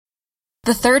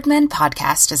The Third Men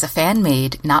podcast is a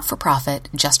fan-made, not-for-profit,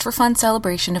 just-for-fun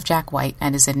celebration of Jack White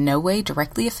and is in no way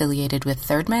directly affiliated with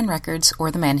Third Man Records or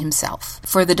the man himself.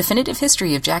 For the definitive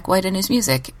history of Jack White and his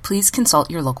music, please consult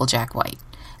your local Jack White.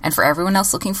 And for everyone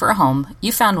else looking for a home,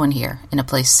 you found one here, in a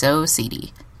place so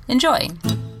seedy. Enjoy!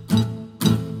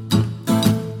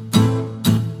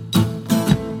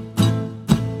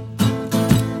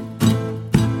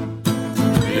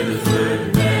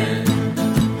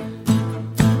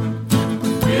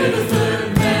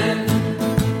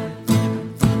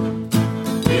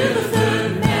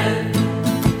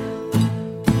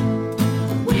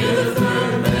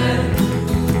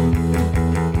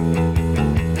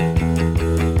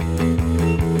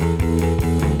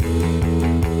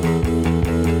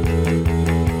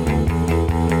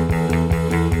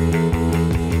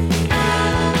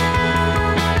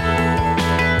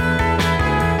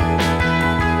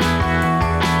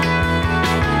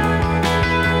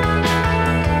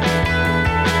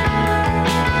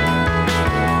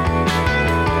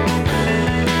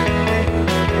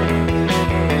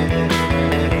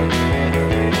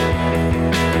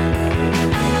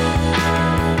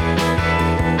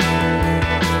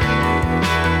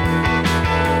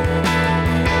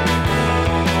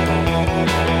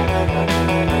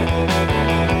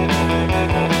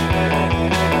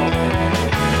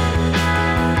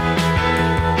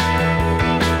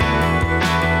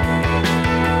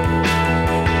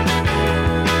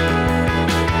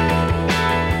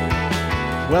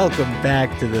 Welcome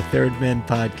back to the Third Men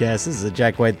podcast. This is a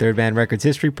Jack White Third Man Records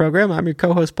history program. I'm your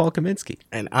co-host, Paul Kaminsky.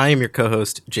 And I am your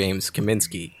co-host, James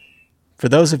Kaminsky. For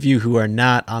those of you who are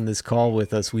not on this call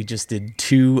with us, we just did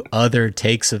two other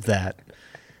takes of that.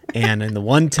 And in the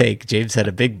one take, James had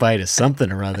a big bite of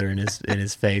something or other in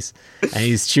his face, and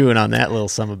he's chewing on that little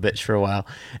son of a bitch for a while.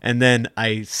 And then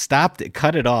I stopped it,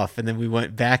 cut it off, and then we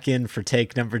went back in for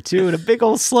take number two, and a big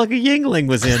old slug of Yingling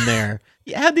was in there.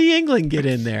 How'd the Yingling get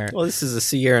in there? Well, this is a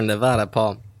Sierra Nevada,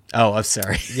 Paul. Oh, I'm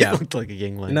sorry. Yeah. It looked like a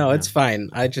Yingling. No, it's fine.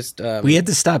 I just... We had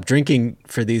to stop drinking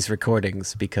for these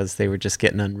recordings because they were just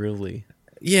getting unruly.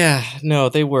 Yeah, no,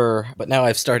 they were. But now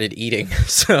I've started eating,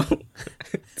 so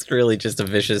it's really just a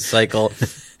vicious cycle.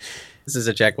 This is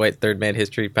a Jack White Third Man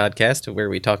history podcast where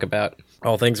we talk about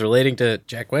all things relating to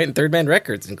Jack White and Third Man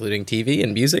Records, including TV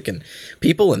and music and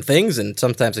people and things. And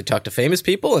sometimes we talk to famous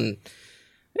people, and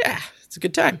yeah, it's a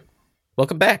good time.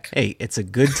 Welcome back. Hey, it's a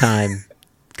good time,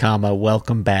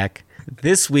 welcome back.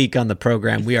 This week on the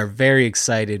program, we are very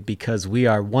excited because we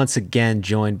are once again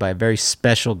joined by a very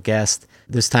special guest.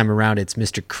 This time around, it's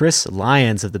Mr. Chris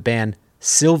Lyons of the band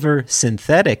Silver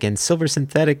Synthetic. And Silver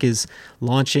Synthetic is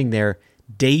launching their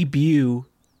debut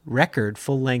record,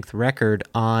 full-length record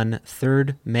on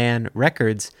Third Man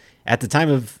Records at the time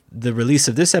of the release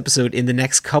of this episode in the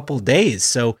next couple days.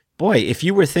 So boy, if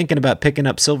you were thinking about picking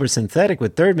up Silver Synthetic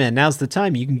with Third Man, now's the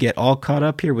time. You can get all caught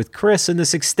up here with Chris in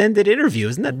this extended interview.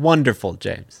 Isn't that wonderful,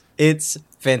 James? It's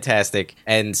fantastic.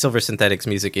 And Silver Synthetic's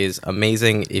music is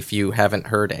amazing. If you haven't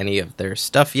heard any of their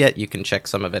stuff yet, you can check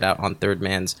some of it out on Third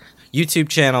Man's YouTube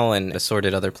channel and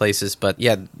assorted other places. But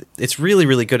yeah, it's really,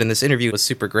 really good. And this interview was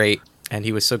super great. And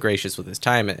he was so gracious with his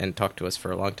time and talked to us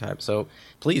for a long time. So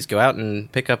please go out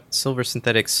and pick up Silver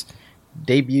Synthetic's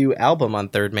debut album on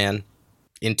Third Man.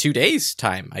 In 2 days'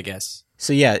 time, I guess.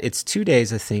 So yeah, it's 2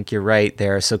 days, I think you're right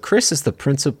there. So Chris is the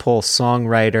principal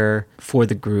songwriter for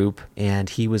the group, and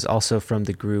he was also from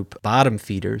the group Bottom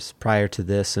Feeders prior to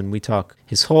this, and we talk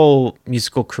his whole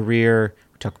musical career.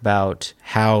 We talk about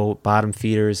how Bottom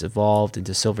Feeders evolved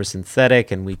into Silver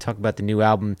Synthetic, and we talk about the new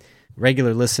album.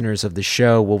 Regular listeners of the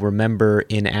show will remember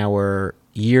in our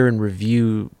year in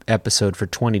review episode for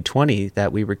 2020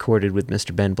 that we recorded with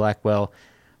Mr. Ben Blackwell,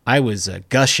 I was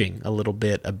gushing a little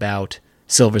bit about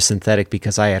Silver Synthetic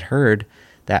because I had heard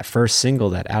that first single,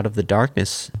 that Out of the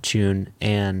Darkness tune,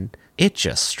 and it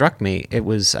just struck me. It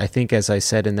was, I think, as I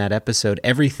said in that episode,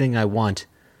 everything I want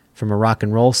from a rock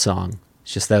and roll song.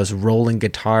 It's just those rolling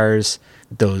guitars,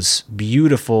 those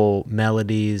beautiful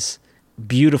melodies,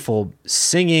 beautiful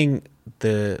singing.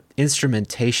 The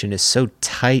instrumentation is so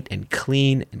tight and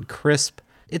clean and crisp.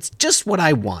 It's just what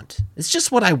I want. It's just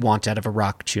what I want out of a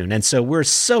rock tune. And so we're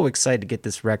so excited to get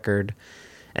this record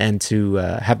and to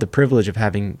have the privilege of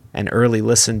having an early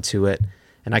listen to it.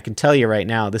 And I can tell you right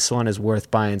now, this one is worth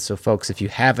buying. So folks, if you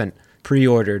haven't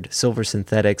pre-ordered Silver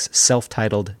Synthetic's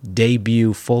self-titled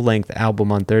debut full-length album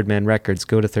on Third Man Records,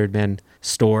 go to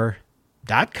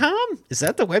thirdmanstore.com? Is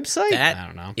that the website? I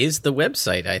don't know. Is the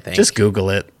website, I think. Just Google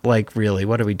it. Like, really,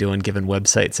 what are we doing giving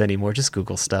websites anymore? Just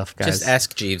Google stuff, guys. Just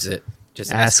ask Jeeves it.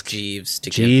 Just ask Jeeves to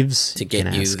Jeeves,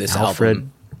 get you this Alfred.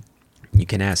 album. You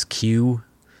can ask Q.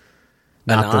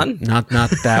 Anon? Not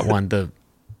that one, the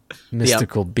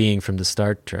mystical being from the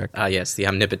Star Trek. Yes, the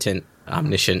omnipotent,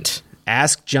 omniscient.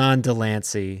 Ask John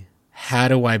Delancey, how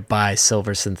do I buy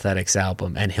Silver Synthetics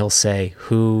album? And he'll say,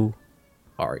 who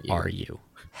are you?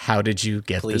 How did you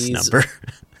get this number?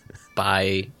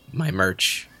 Buy my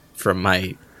merch from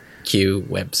my Q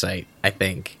website, I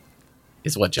think,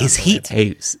 is what John Delancey.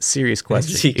 Hey, serious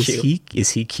question.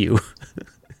 Is he Q?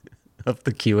 Of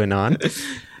the QAnon?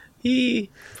 He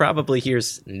probably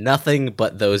hears nothing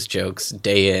but those jokes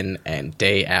day in and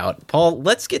day out. Paul,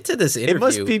 let's get to this interview. It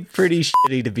must be pretty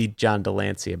shitty to be John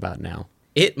Delancey about now.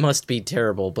 It must be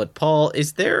terrible. But, Paul,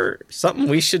 is there something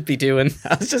we should be doing?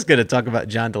 I was just going to talk about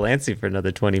John Delancey for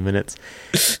another 20 minutes.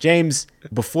 James,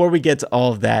 before we get to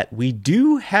all of that, we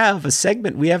do have a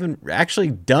segment we haven't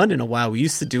actually done in a while. We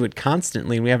used to do it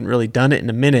constantly, and we haven't really done it in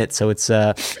a minute. So it's...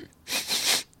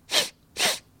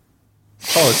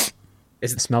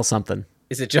 smell something.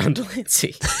 Is it John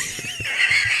Delancey?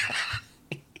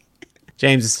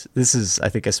 James, this is, I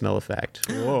think, a smell of fact.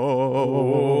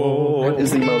 Whoa. What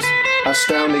is the most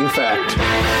astounding fact?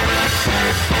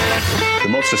 The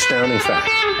most astounding fact.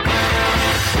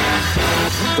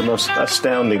 The most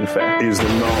astounding fact is the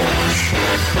knowledge.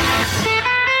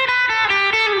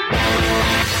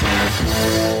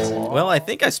 Well, I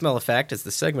think I Smell a Fact is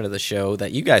the segment of the show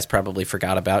that you guys probably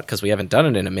forgot about because we haven't done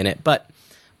it in a minute, but...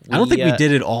 I don't think we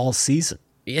did it all season.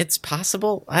 It's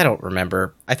possible. I don't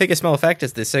remember. I think I Smell a Fact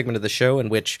is the segment of the show in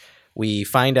which we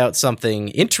find out something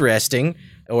interesting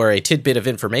or a tidbit of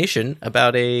information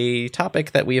about a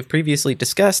topic that we have previously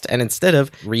discussed, and instead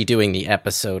of redoing the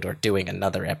episode or doing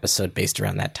another episode based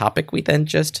around that topic, we then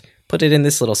just put it in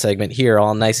this little segment here,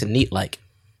 all nice and neat like.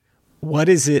 What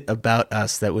is it about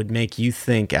us that would make you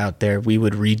think out there we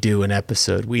would redo an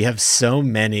episode? We have so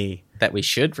many... that we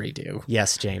should redo.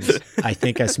 Yes, James. I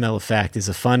think I Smell a Fact is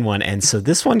a fun one. And so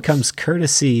this one comes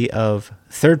courtesy of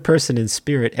Third Person in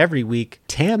Spirit every week.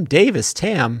 Tam Davis.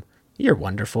 Tam, you're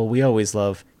wonderful. We always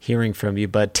love hearing from you.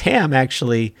 But Tam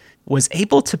actually was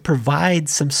able to provide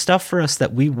some stuff for us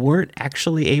that we weren't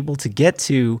actually able to get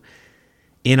to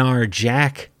in our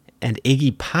Jack and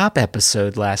Iggy Pop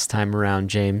episode last time around,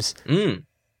 James.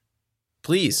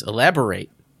 Please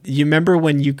elaborate. You remember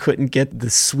when you couldn't get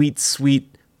the sweet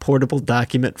portable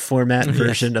document format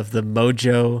version of the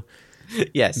Mojo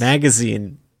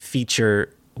magazine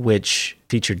feature, which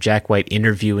featured Jack White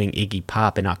interviewing Iggy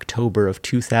Pop in October of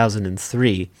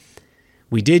 2003.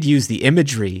 We did use the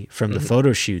imagery from the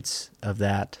photo shoots of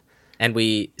that. And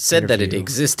we said that it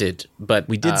existed, but...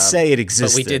 we did say it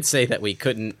existed. But we did say that we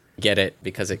couldn't get it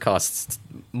because it costs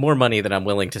more money than I'm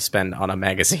willing to spend on a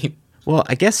magazine. Well,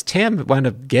 I guess Tam wound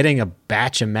up getting a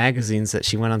batch of magazines that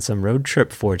she went on some road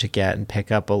trip for to get and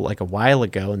pick up a while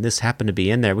ago, and this happened to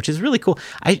be in there, which is really cool.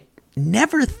 I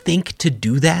never think to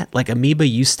do that. Like, Amoeba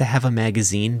used to have a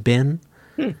magazine bin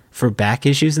for back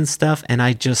issues and stuff, and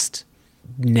I just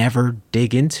never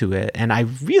dig into it. And I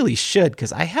really should,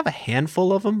 because I have a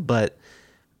handful of them, but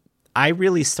I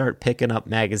really start picking up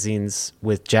magazines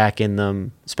with Jack in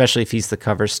them, especially if he's the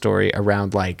cover story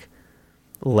around, like,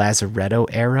 Lazaretto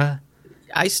era.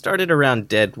 I started around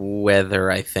Dead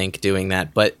Weather, I think, doing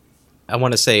that, but I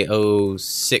want to say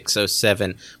 06,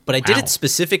 07. But I did it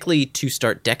specifically to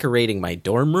start decorating my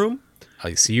dorm room.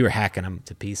 Oh, so you were hacking them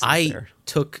to pieces there.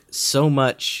 Took so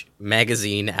much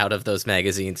magazine out of those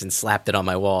magazines and slapped it on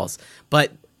my walls.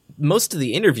 But most of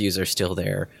the interviews are still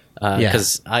there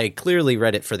because I clearly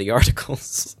read it for the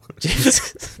articles.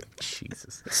 Jesus.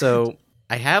 So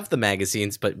I have the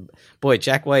magazines, but boy,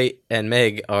 Jack White and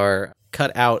Meg are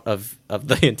cut out of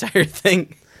the entire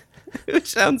thing, which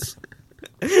sounds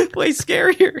way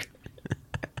scarier.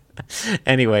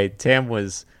 Anyway, Tam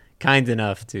was kind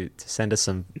enough to send us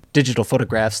some digital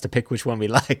photographs to pick which one we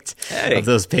liked of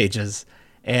those pages.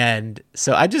 And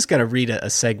so I just got to read a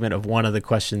segment of one of the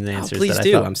question and answers. Please that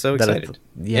do. I thought, I'm so excited.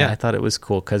 I thought it was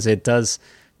cool because it does.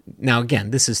 Now,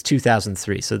 again, this is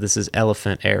 2003, so this is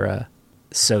Elephant era.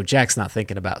 So Jack's not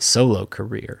thinking about solo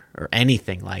career or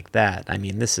anything like that. I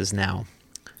mean, this is now...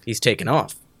 he's taken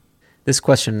off. This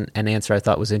question and answer I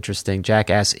thought was interesting. Jack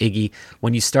asked Iggy,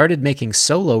 when you started making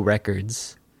solo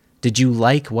records, did you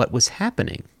like what was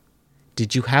happening?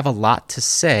 Did you have a lot to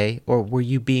say, or were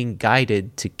you being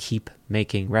guided to keep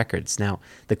making records? Now,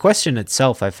 the question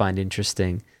itself I find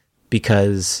interesting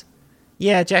because,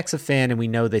 yeah, Jack's a fan, and we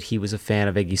know that he was a fan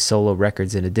of Iggy's solo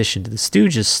records in addition to the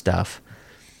Stooges stuff.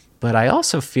 But I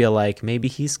also feel like maybe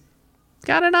he's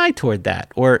got an eye toward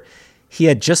that. Or he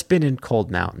had just been in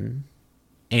Cold Mountain,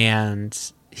 and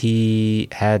he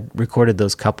had recorded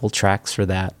those couple tracks for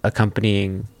that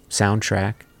accompanying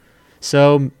soundtrack.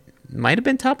 So might have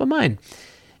been top of mind.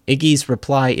 Iggy's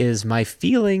reply is, "My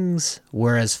feelings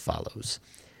were as follows.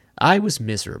 I was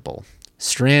miserable,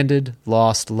 stranded,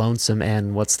 lost, lonesome,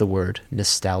 and what's the word?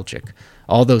 Nostalgic.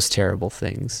 All those terrible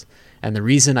things. And the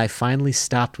reason I finally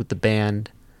stopped with the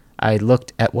band, I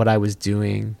looked at what I was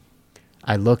doing,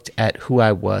 I looked at who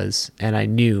I was, and I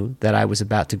knew that I was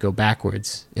about to go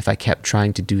backwards if I kept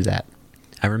trying to do that.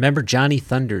 I remember Johnny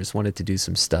Thunders wanted to do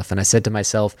some stuff, and I said to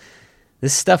myself,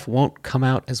 this stuff won't come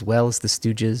out as well as the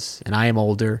Stooges, and I am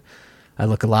older. I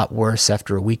look a lot worse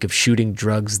after a week of shooting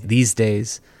drugs these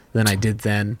days than I did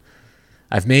then.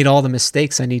 I've made all the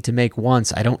mistakes I need to make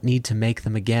once. I don't need to make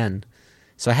them again.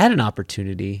 So I had an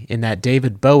opportunity in that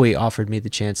David Bowie offered me the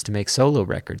chance to make solo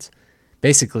records,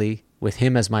 basically with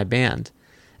him as my band.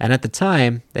 And at the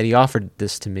time that he offered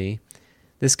this to me,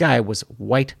 this guy was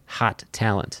white-hot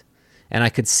talent, and I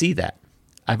could see that.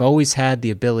 I've always had the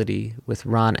ability with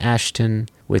Ron Ashton,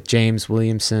 with James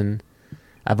Williamson.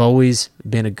 I've always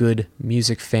been a good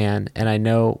music fan, and I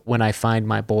know when I find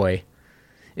my boy.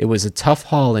 It was a tough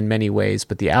haul in many ways,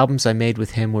 but the albums I made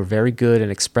with him were very good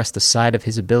and expressed a side of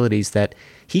his abilities that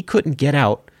he couldn't get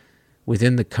out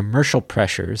within the commercial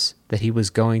pressures that he was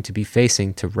going to be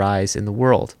facing to rise in the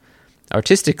world.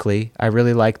 Artistically, I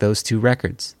really like those two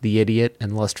records, The Idiot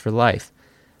and Lust for Life,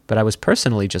 but I was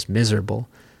personally just miserable.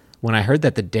 When I heard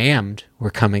that The Damned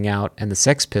were coming out and the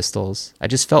Sex Pistols, I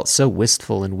just felt so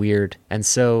wistful and weird, and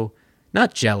so,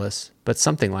 not jealous, but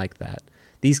something like that.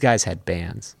 These guys had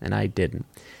bands, and I didn't.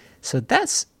 So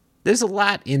there's a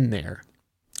lot in there.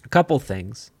 A couple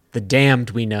things. The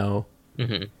Damned we know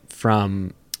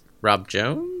from Rob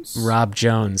Jones? Rob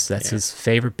Jones. That's his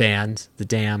favorite band, The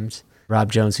Damned.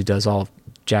 Rob Jones, who does all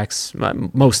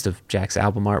most of Jack's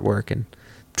album artwork and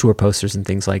tour posters and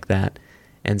things like that.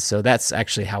 And so that's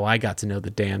actually how I got to know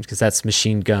The Damned, because that's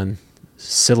Machine Gun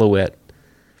Silhouette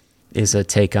is a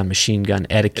take on Machine Gun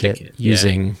Etiquette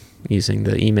using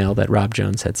the email that Rob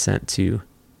Jones had sent to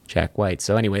Jack White.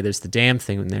 So anyway, there's the Damned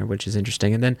thing in there, which is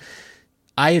interesting. And then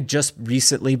I had just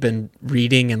recently been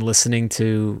reading and listening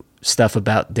to stuff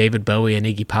about David Bowie and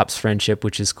Iggy Pop's friendship,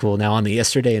 which is cool. Now on the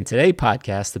Yesterday and Today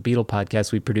podcast, the Beatle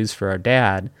podcast we produced for our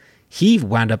dad, he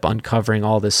wound up uncovering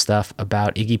all this stuff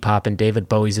about Iggy Pop and David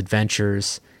Bowie's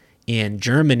adventures in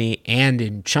Germany and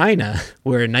in China,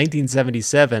 where in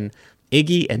 1977,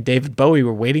 Iggy and David Bowie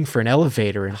were waiting for an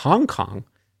elevator in Hong Kong,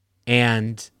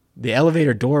 and the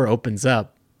elevator door opens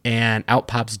up, and out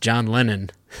pops John Lennon,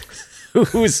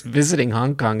 who was visiting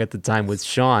Hong Kong at the time with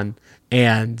Sean,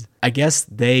 and I guess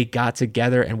they got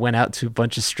together and went out to a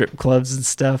bunch of strip clubs and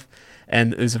stuff,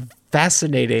 and it was a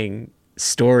fascinating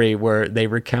story where they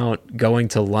recount going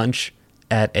to lunch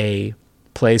at a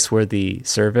place where the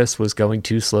service was going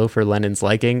too slow for Lennon's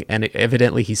liking, and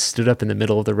evidently he stood up in the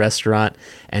middle of the restaurant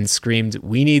and screamed,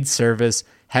 "We need service.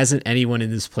 Hasn't anyone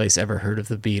in this place ever heard of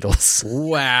the Beatles?"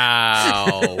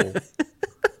 Wow.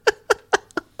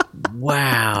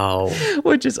 Wow.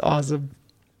 Which is awesome.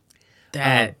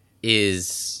 That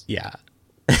is... Yeah.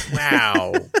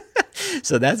 Wow.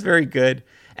 So that's very good.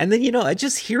 And then,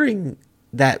 just hearing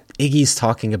that Iggy's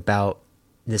talking about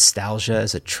nostalgia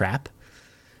as a trap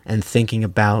and thinking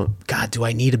about, God, do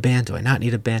I need a band? Do I not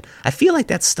need a band? I feel like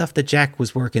that's stuff that Jack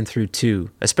was working through too,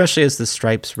 especially as the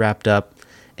Stripes wrapped up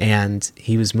and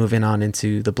he was moving on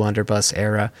into the Blunderbuss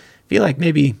era. I feel like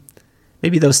maybe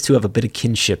those two have a bit of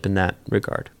kinship in that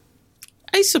regard.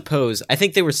 I suppose. I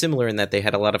think they were similar in that they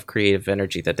had a lot of creative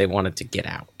energy that they wanted to get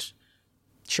out.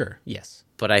 Sure, yes.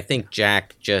 But I think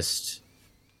Jack just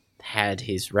had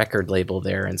his record label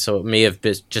there, and so it may have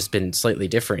just been slightly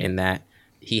different in that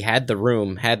he had the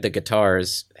room, had the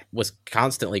guitars, was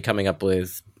constantly coming up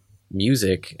with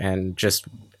music, and just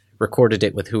recorded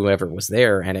it with whoever was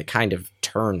there, and it kind of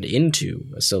turned into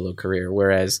a solo career,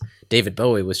 whereas David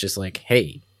Bowie was just like,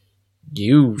 hey,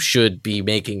 you should be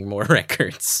making more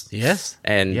records. Yes.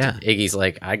 And Iggy's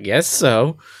like, I guess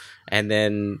so. And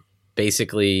then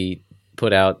basically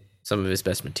put out some of his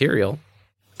best material.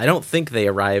 I don't think they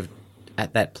arrived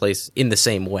at that place in the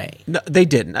same way. No, they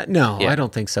didn't. No, I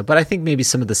don't think so. But I think maybe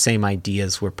some of the same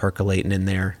ideas were percolating in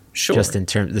there. Sure. Just in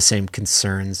terms of the same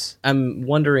concerns. I'm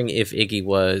wondering if Iggy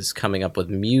was coming up with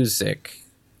music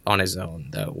on his own,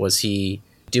 though. Was he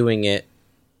doing it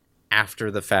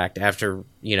after the fact, after,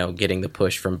 getting the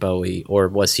push from Bowie, or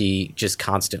was he just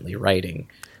constantly writing?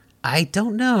 I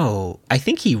don't know. I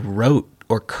think he wrote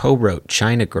or co-wrote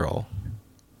China Girl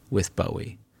with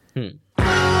Bowie.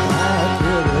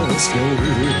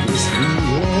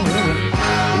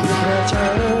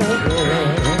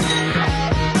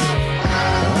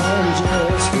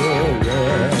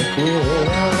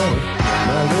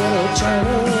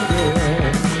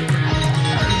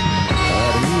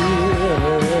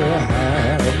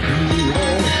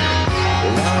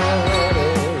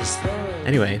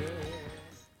 Anyway.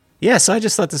 Yeah, so I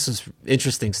just thought this was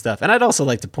interesting stuff. And I'd also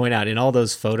like to point out in all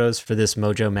those photos for this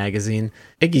Mojo magazine,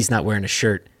 Iggy's not wearing a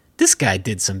shirt. This guy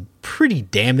did some pretty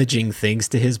damaging things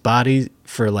to his body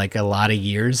for like a lot of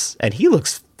years, and he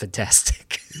looks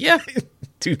fantastic. Yeah.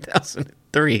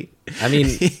 2003. I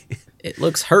mean, it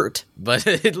looks hurt, but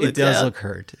it does look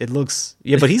hurt. It looks,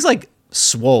 yeah, but he's like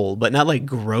swole, but not like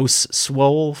gross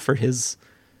swole for his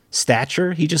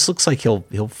stature. He just looks like he'll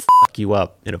fuck you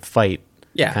up in a fight.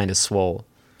 Yeah. Kind of swole.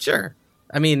 Sure.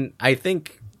 I mean, I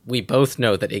think we both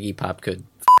know that Iggy Pop could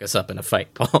f*** us up in a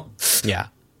fight, Paul. Yeah.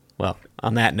 Well,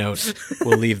 on that note,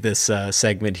 we'll leave this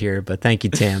segment here. But thank you,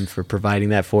 Tam, for providing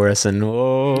that for us. And I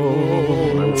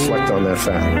reflect on that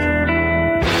fact.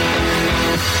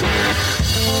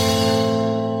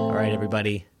 All right,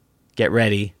 everybody, get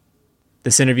ready.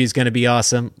 This interview is going to be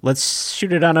awesome. Let's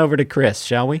shoot it on over to Chris,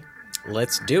 shall we?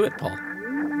 Let's do it, Paul.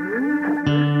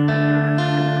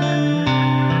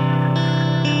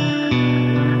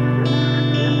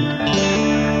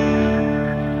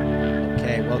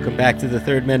 Welcome back to the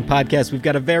Third Men Podcast. We've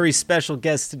got a very special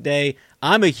guest today.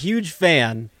 I'm a huge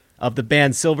fan of the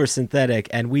band Silver Synthetic,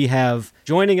 and we have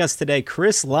joining us today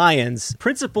Chris Lyons,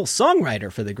 principal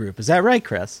songwriter for the group. Is that right,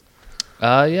 Chris?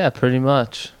 Yeah, pretty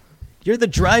much. You're the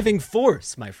driving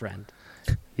force, my friend.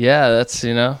 Yeah, that's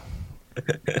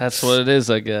that's what it is,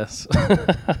 I guess.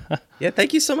 Yeah,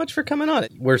 thank you so much for coming on.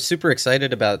 We're super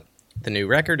excited about the new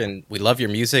record, and we love your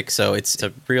music, so it's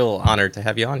a real honor to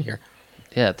have you on here.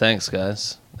 Yeah, thanks,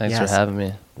 guys. Thanks Yes. for having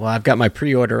me. Well, I've got my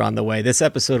pre-order on the way. This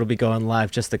episode will be going live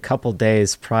just a couple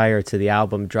days prior to the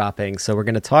album dropping. So we're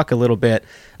going to talk a little bit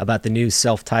about the new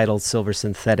self-titled Silver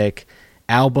Synthetic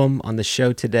album on the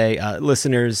show today.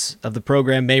 Listeners of the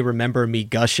program may remember me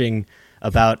gushing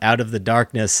about Out of the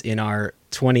Darkness in our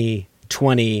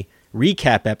 2020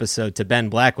 recap episode to Ben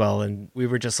Blackwell. And we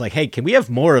were just like, hey, can we have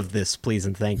more of this, please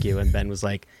and thank you? And Ben was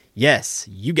like, yes,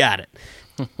 you got it.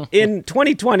 In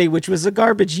 2020, which was a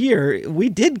garbage year, we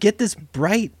did get this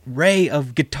bright ray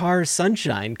of guitar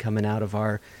sunshine coming out of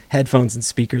our headphones and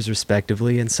speakers,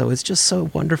 respectively. And so it's just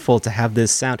so wonderful to have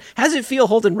this sound. How's it feel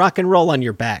holding rock and roll on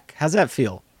your back? How's that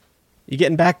feel? You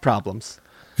getting back problems?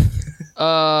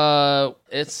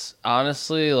 It's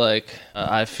honestly like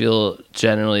I feel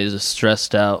generally just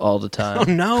stressed out all the time. Oh,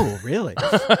 no, really?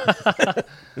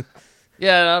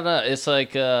 Yeah, I don't know. It's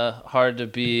like hard to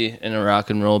be in a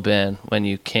rock and roll band when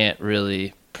you can't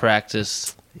really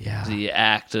practice the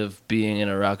act of being in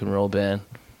a rock and roll band.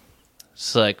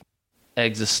 It's like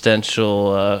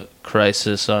existential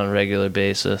crisis on a regular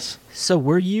basis. So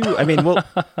were you, I mean,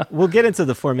 we'll get into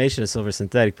the formation of Silver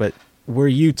Synthetic, but were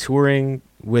you touring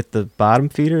with the Bottom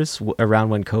Feeders around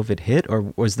when COVID hit,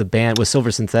 or was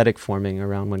Silver Synthetic forming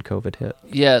around when COVID hit?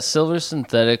 Yeah, Silver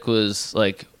Synthetic was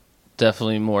like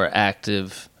definitely more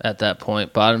active at that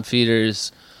point. Bottom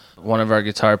Feeders, one of our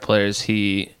guitar players,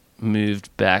 he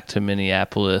moved back to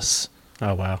Minneapolis.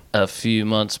 Oh, wow. A few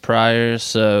months prior,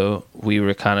 so we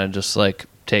were kind of just like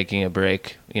taking a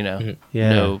break, Yeah.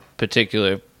 No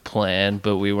particular plan,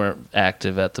 but we weren't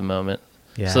active at the moment.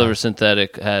 Yeah. Silver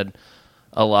Synthetic had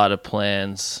a lot of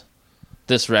plans.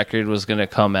 This record was going to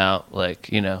come out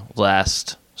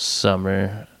last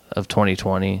summer of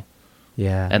 2020.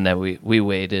 Yeah. And then we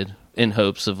waited in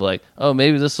hopes of like, oh,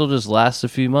 maybe this will just last a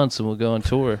few months and we'll go on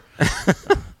tour.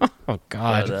 Oh,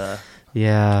 God. But,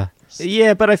 yeah.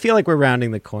 Yeah, but I feel like we're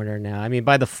rounding the corner now. I mean,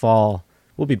 by the fall,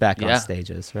 we'll be back on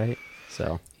stages, right?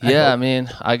 So. I mean,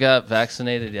 I got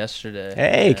vaccinated yesterday.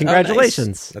 Hey, congratulations. Oh,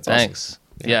 nice. That's Thanks.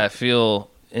 awesome. Yeah, I feel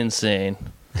insane.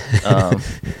 But How's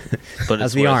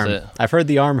it's the worth arm? it. I've heard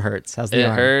the arm hurts. How's the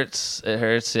arm? It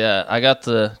hurts. Yeah, I got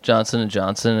the Johnson &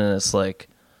 Johnson, and it's like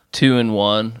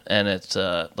 2-in-1, and it's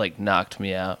like knocked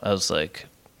me out. I was like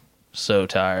so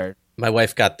tired. My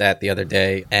wife got that the other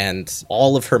day, and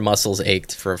all of her muscles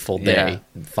ached for a full day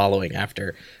following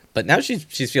after. But now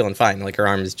she's feeling fine. Like her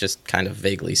arm is just kind of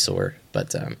vaguely sore.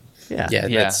 But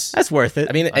that's worth it.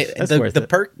 I mean, worth it.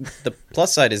 the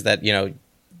plus side is that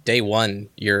day one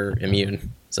you're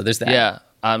immune. So there's that. Yeah,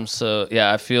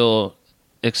 I feel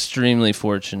extremely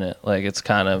fortunate. Like it's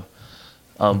kind of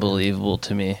unbelievable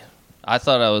to me. I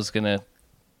thought I was gonna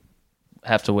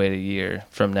have to wait a year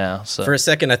from now. So for a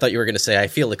second, I thought you were going to say, "I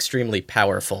feel extremely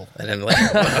powerful," and I'm like,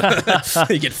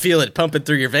 you can feel it pumping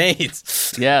through your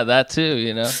veins. Yeah, that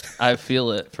too. I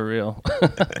feel it for real.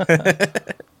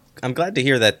 I'm glad to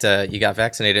hear that you got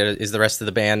vaccinated. Is the rest of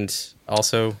the band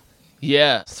also?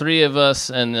 Yeah, 3 of us,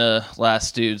 and the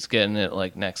last dude's getting it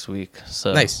like next week.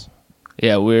 So Nice.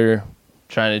 Yeah, we're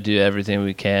trying to do everything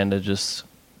we can to just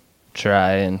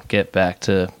try and get back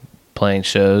to playing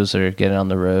shows or get on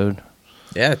the road.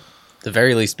 Yeah. the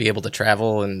very least be able to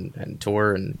travel and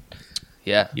tour, and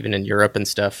Yeah. even in Europe and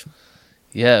stuff.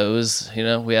 Yeah, it was,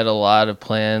 we had a lot of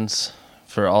plans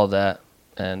for all that,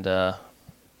 and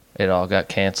it all got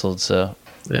canceled. So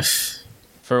Ugh.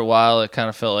 for a while, it kind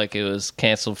of felt like it was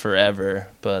canceled forever,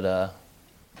 but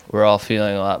we're all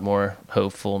feeling a lot more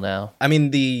hopeful now. I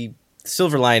mean, the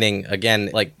silver lining, again,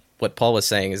 like what Paul was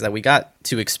saying, is that we got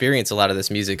to experience a lot of this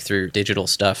music through digital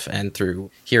stuff and through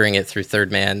hearing it through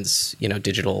Third Man's,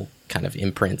 digital kind of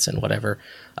imprints and whatever.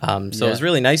 So it was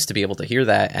really nice to be able to hear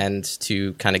that and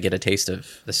to kind of get a taste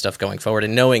of the stuff going forward,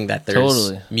 and knowing that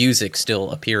there's music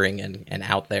still appearing and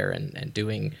out there and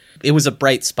doing. It was a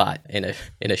bright spot in a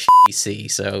shitty sea.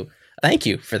 So thank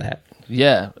you for that.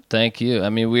 Yeah, thank you. I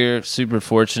mean, we're super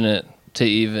fortunate to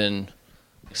even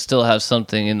still have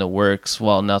something in the works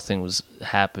while nothing was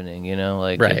happening,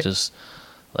 like Right. it just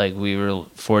like we were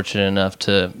fortunate enough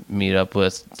to meet up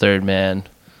with Third Man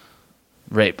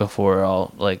right before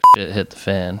all like shit hit the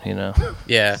fan,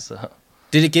 Yeah. So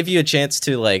Did it give you a chance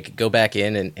to like go back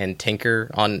in and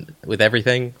tinker with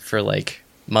everything for like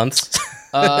months?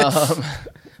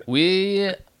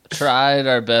 we tried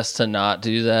our best to not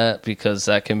do that because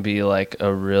that can be like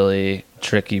a really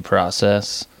tricky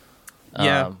process.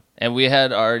 Yeah. And we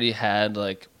had already had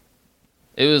like,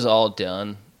 it was all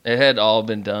done. It had all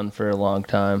been done for a long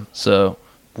time. So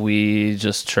we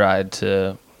just tried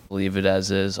to leave it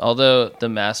as is. Although the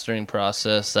mastering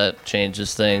process, that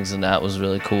changes things, and that was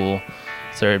really cool.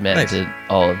 Third Man Nice. did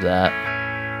all of that.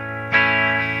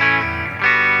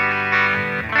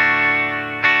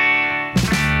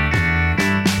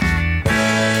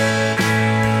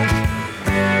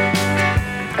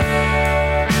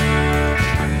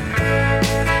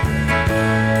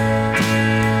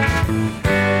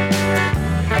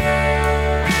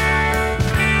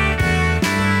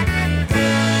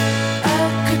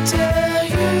 I could tell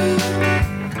you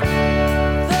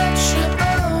that you're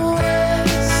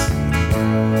always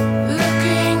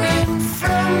looking in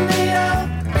from the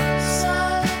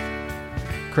outside.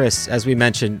 Chris, as we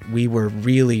mentioned, we were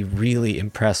really, really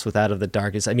impressed with Out of the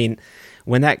Darkness. I mean,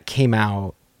 when that came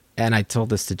out, and I told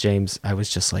this to James, I was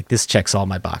just like, this checks all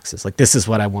my boxes. Like, this is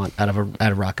what I want out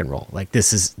of rock and roll. Like,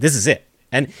 this is it.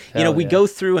 And, Hell we yeah. go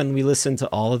through and we listen to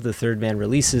all of the Third Man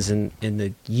releases in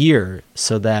the year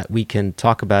so that we can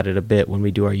talk about it a bit when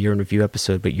we do our year in review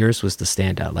episode. But yours was the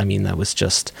standout. I mean, that was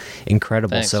just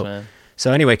incredible. Thanks, man.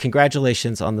 So anyway,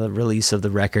 congratulations on the release of the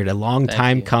record. A long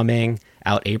time you. coming,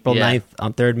 out April Yeah. 9th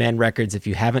on Third Man Records. If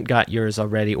you haven't got yours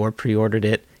already or pre-ordered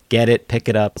it, get it, pick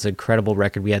it up. It's an incredible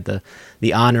record. We had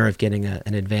the honor of getting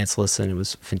an advance listen. It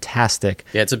was fantastic.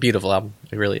 Yeah, it's a beautiful album.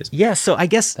 It really is. Yeah, so I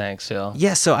guess, Thanks, y'all.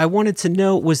 yeah, so I wanted to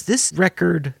know, was this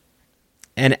record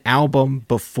an album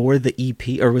before the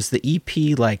EP, or was the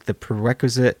EP like the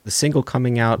prerequisite, the single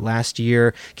coming out last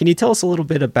year? Can you tell us a little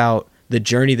bit about the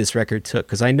journey this record took?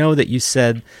 Because I know that you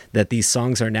said that these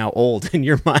songs are now old in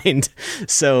your mind.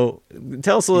 So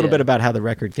tell us a little Yeah. bit about how the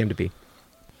record came to be.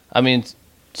 I mean,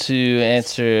 to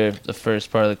answer the first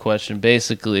part of the question,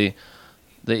 basically,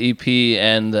 the EP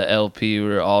and the LP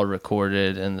were all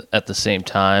recorded at the same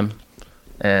time.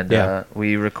 And Yeah.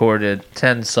 we recorded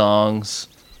 10 songs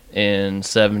in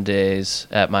 7 days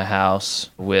at my house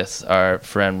with our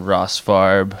friend Ross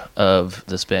Farb of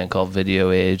this band called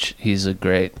Video Age. He's a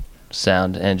great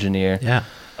sound engineer. Yeah.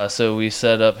 So we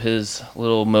set up his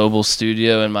little mobile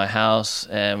studio in my house,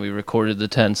 and we recorded the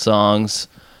 10 songs,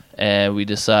 and we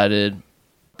decided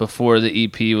before the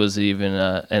EP was even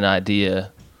an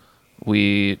idea,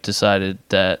 we decided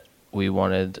that we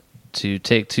wanted to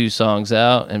take 2 songs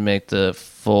out and make the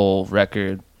full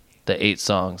record the 8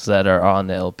 songs that are on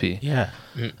the LP. Yeah.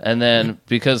 And then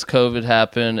because COVID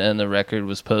happened and the record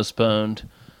was postponed,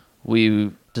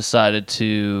 we decided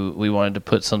we wanted to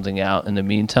put something out in the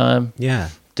meantime Yeah.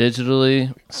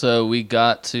 digitally. So we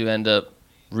got to end up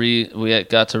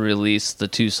got to release the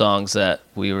 2 songs that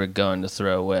we were going to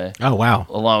throw away, Oh, wow.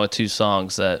 along with 2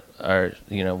 songs that are,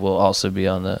 will also be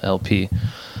on the LP.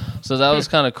 So that was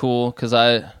kind of cool because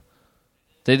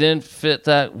they didn't fit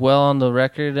that well on the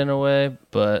record in a way,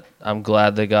 but I'm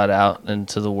glad they got out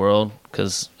into the world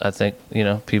because I think,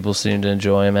 people seem to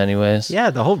enjoy them anyways. Yeah,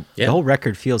 the whole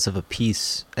record feels of a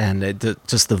piece, and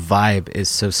just the vibe is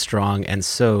so strong and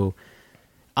so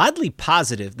oddly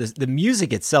positive. The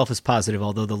music itself is positive,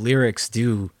 although the lyrics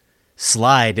do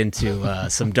slide into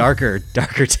some darker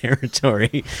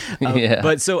territory. Yeah.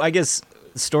 But so I guess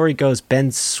the story goes,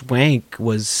 Ben Swank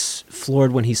was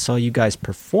floored when he saw you guys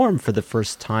perform for the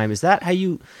first time. Is that how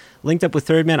you linked up with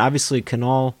Third Man? Obviously,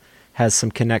 Kanal has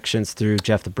some connections through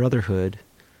Jeff the Brotherhood.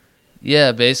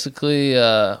 Yeah, basically,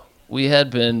 we had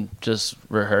been just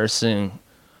rehearsing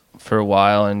for a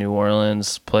while in New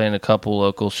Orleans, playing a couple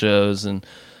local shows, and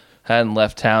hadn't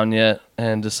left town yet,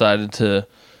 and decided to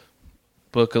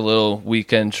book a little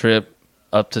weekend trip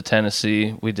up to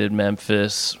Tennessee. We did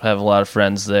Memphis, have a lot of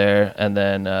friends there, and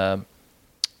then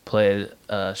played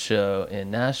a show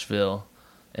in Nashville.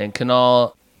 And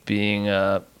Kanal, being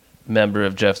a member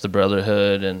of Jeff the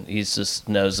Brotherhood, and he just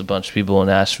knows a bunch of people in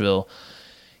Nashville,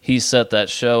 he set that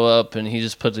show up, and he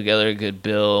just put together a good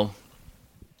bill.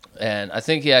 And I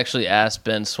think he actually asked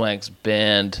Ben Swank's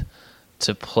band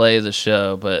to play the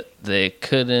show, but they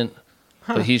couldn't.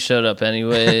 But he showed up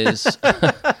anyways.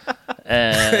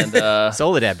 And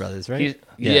Soledad Brothers, right?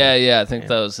 I think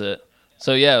that was it.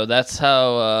 So yeah, that's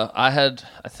how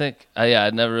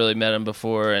I'd never really met him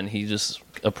before, and he just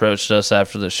approached us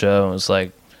after the show and was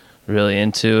like really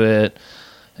into it.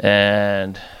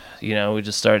 And we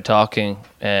just started talking,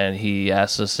 and he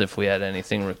asked us if we had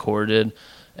anything recorded,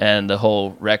 and the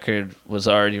whole record was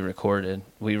already recorded.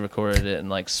 We recorded it in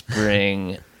like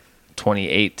spring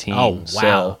 2018. Oh,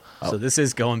 wow. So this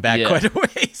is going back quite a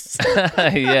ways.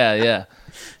 Yeah.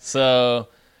 So,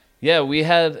 yeah, we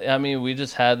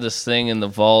just had this thing in the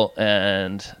vault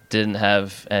and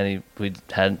we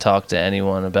hadn't talked to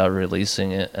anyone about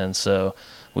releasing it. And so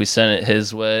we sent it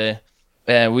his way,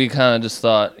 and we kind of just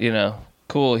thought,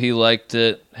 cool, he liked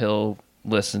it, he'll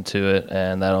listen to it,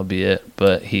 and that'll be it.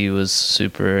 But he was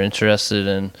super interested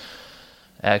in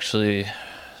actually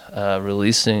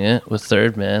releasing it with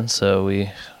Third Man, so we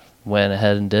went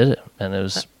ahead and did it, and it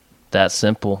was that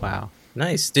simple. Wow.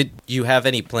 Nice. Did you have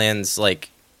any plans,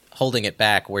 like, holding it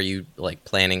back? Were you, like,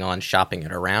 planning on shopping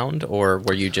it around, or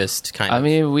were you just kind of... I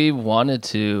mean, we wanted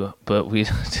to, but we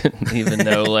didn't even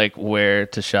know, like, where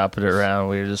to shop it around.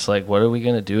 We were just like, what are we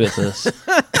going to do with this?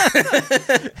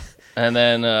 And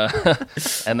then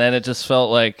it just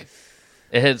felt like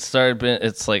it had started,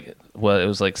 it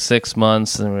was like 6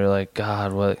 months, and we were like,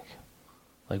 God, what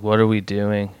are we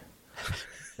doing?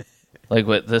 Like,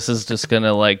 what, this is just going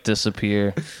to, like,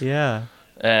 disappear. Yeah.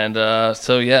 And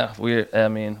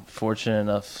we're fortunate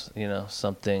enough,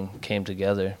 something came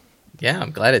together. Yeah,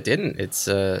 I'm glad it didn't. It's,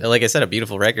 like I said, a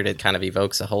beautiful record. It kind of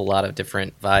evokes a whole lot of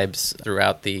different vibes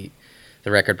throughout the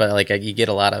record. But, like, you get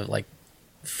a lot of, like,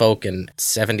 folk and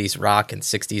 70s rock and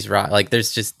 60s rock. Like,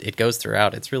 it goes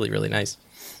throughout. It's really, really nice.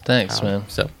 Thanks, man.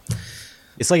 So...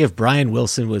 It's like if Brian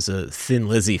Wilson was a Thin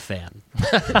Lizzy fan.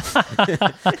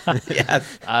 Yeah,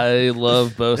 I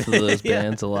love both of those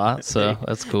bands a lot, so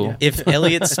that's cool. Yeah. If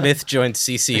Elliott Smith joined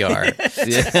CCR.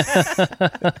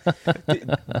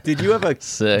 Did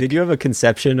you have a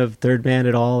conception of Third Man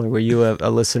at all, or were you a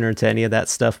listener to any of that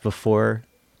stuff before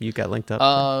you got linked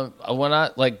up? When I,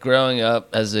 like, growing up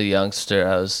as a youngster,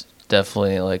 I was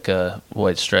definitely like a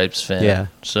White Stripes fan. Yeah.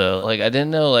 So, like, I didn't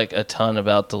know, like, a ton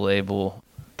about the label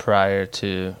prior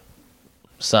to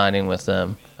signing with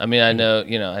them. I mean, I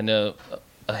know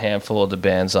a handful of the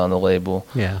bands on the label.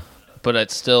 Yeah. But it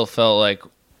still felt like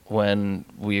when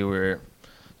we were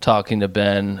talking to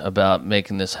Ben about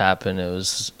making this happen, it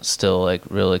was still, like,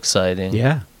 real exciting.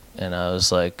 Yeah. And I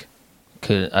was like,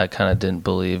 I kind of didn't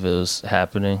believe it was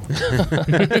happening.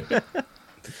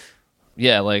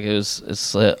 Yeah, like,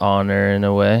 it's an honor in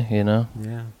a way,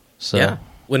 Yeah. So Yeah.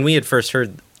 When we had first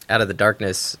heard Out of the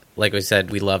Darkness, like we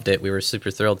said, we loved it. We were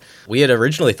super thrilled. We had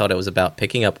originally thought it was about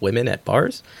picking up women at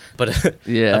bars, but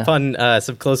upon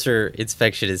some closer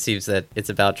inspection, it seems that it's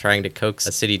about trying to coax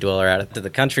a city dweller out of the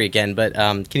country again. But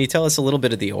can you tell us a little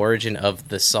bit of the origin of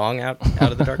the song Out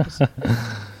of the Darkness?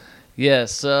 Yeah,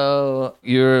 so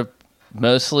you're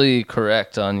mostly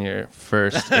correct on your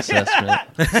first assessment.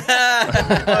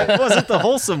 It wasn't the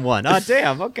wholesome one. Oh,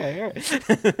 damn. Okay. All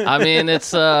right. I mean,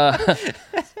 it's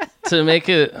to make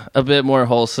it a bit more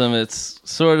wholesome, it's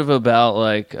sort of about,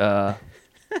 like,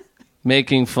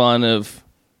 making fun of,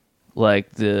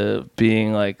 like, the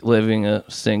being, like, living a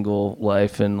single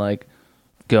life and, like,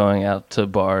 going out to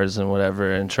bars and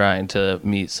whatever and trying to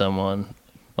meet someone.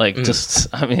 Like, just,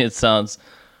 I mean, it sounds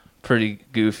pretty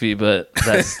goofy, but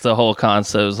that's the whole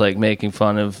concept, is, like, making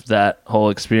fun of that whole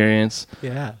experience.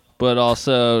 Yeah. But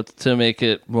also, to make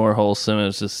it more wholesome, it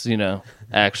was just,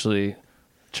 actually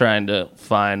trying to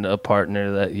find a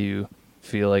partner that you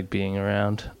feel like being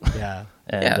around. Yeah.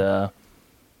 And,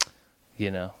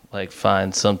 like,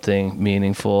 find something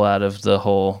meaningful out of the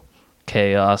whole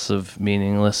chaos of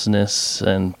meaninglessness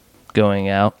and going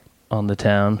out on the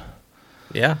town.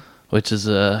 Yeah. Which is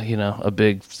a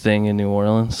big thing in New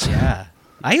Orleans. Yeah.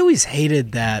 I always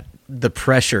hated the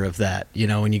pressure of that,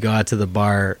 when you go out to the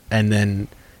bar and then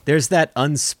there's that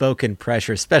unspoken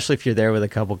pressure, especially if you're there with a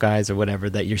couple guys or whatever,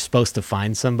 that you're supposed to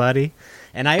find somebody.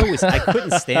 And I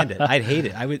couldn't stand it. I'd hate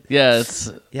it. I would. Yeah,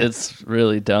 it's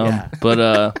really dumb. Yeah.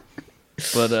 But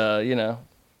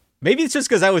Maybe it's just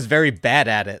because I was very bad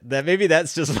at it. Maybe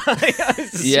that's just why I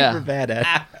was super bad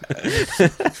at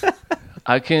it.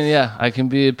 I can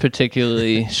be a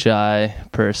particularly shy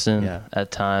person at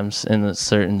times in a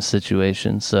certain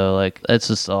situations. So like, it's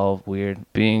just all weird.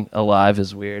 Being alive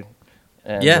is weird.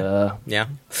 And, yeah.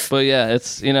 But yeah,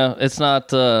 it's it's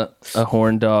not a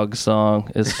horn dog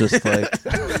song. It's just like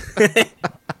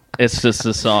it's just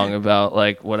a song about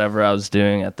like whatever I was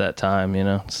doing at that time.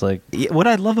 It's like What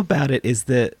I love about it is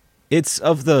that it's,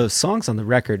 of the songs on the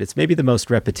record, it's maybe the most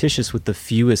repetitious with the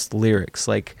fewest lyrics.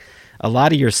 Like, a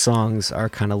lot of your songs are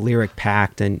kind of lyric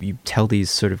packed and you tell these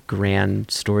sort of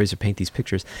grand stories or paint these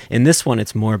pictures. In this one,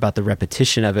 it's more about the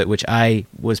repetition of it, which I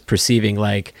was perceiving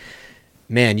like,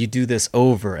 man, you do this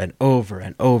over and over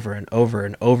and over and over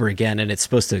and over again, and it's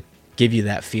supposed to give you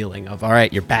that feeling of, all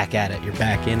right, you're back at it, you're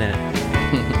back in it.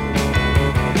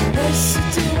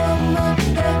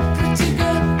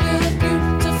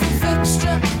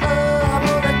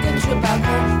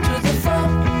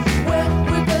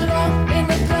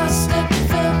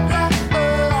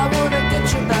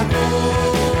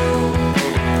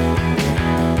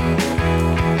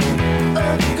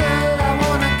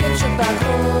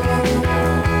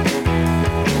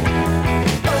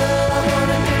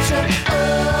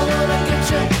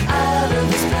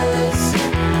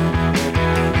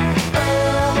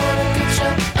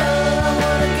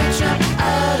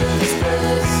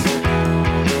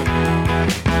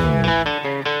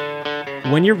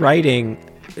 When you're writing,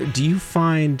 do you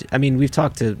find, I mean, we've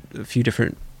talked to a few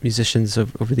different musicians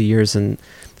over the years, and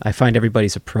I find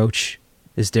everybody's approach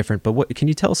is different, but can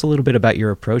you tell us a little bit about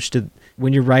your approach to,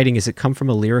 when you're writing, does it come from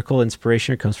a lyrical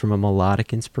inspiration or comes from a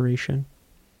melodic inspiration?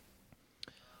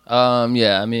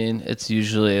 Yeah, I mean, it's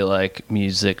usually like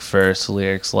music first,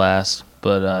 lyrics last,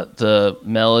 but the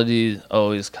melody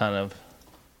always kind of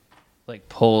like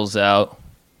pulls out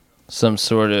some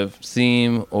sort of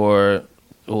theme, or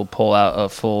will pull out a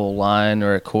full line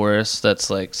or a chorus that's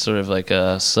like sort of like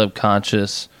a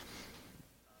subconscious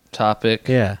topic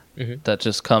that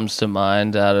just comes to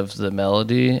mind out of the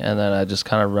melody, and then I just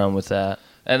kind of run with that.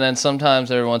 And then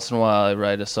sometimes every once in a while I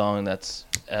write a song that's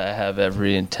I have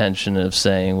every intention of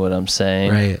saying what I'm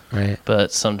saying. Right.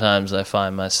 But sometimes I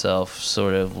find myself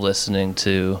sort of listening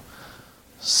to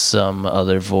some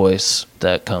other voice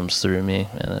that comes through me,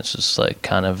 and it's just like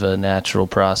kind of a natural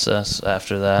process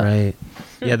after that. Right.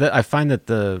 Yeah, I find that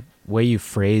the way you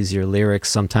phrase your lyrics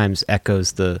sometimes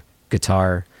echoes the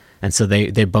guitar, and so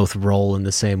they both roll in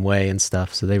the same way and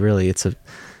stuff. So it's a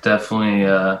definitely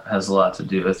has a lot to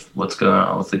do with what's going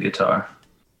on with the guitar.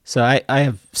 So I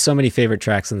have so many favorite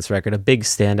tracks on this record. A big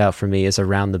standout for me is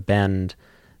Around the Bend.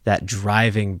 That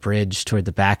driving bridge toward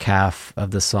the back half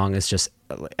of the song is just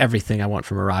everything I want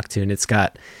from a rock tune. It's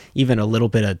got even a little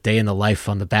bit of Day in the Life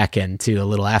on the back end too, a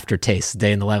little aftertaste,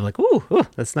 Day in the Life, like, ooh,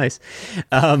 that's nice.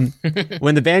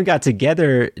 When the band got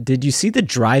together, did you see the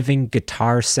driving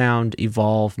guitar sound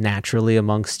evolve naturally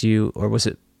amongst you, or was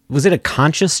it a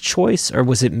conscious choice, or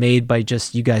was it made by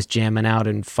just you guys jamming out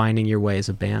and finding your way as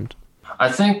a band?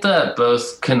 I think that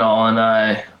both Kanal and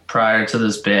I, prior to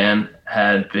this band,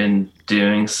 had been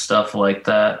doing stuff like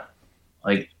that,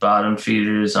 like bottom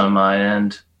feeders on my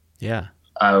end. Yeah.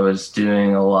 I was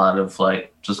doing a lot of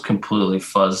like just completely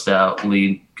fuzzed out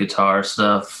lead guitar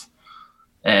stuff.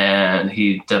 And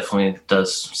he definitely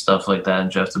does stuff like that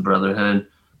in Jeff the Brotherhood.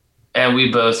 And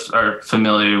we both are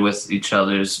familiar with each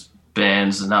other's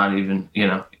bands, not even,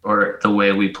 or the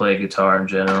way we play guitar in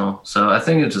general. So I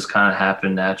think it just kind of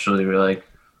happened naturally. We're like,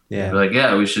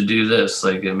 yeah, we should do this.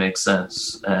 Like, it makes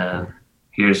sense. And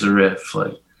here's the riff.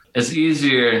 Like, it's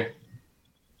easier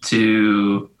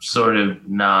to sort of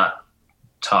not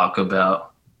talk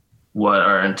about what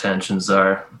our intentions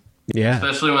are. Yeah.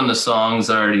 Especially when the song's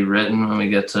already written, when we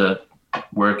get to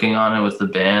working on it with the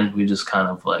band, we just kind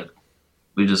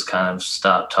of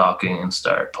stop talking and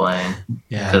start playing.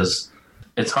 Yeah. Because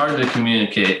it's hard to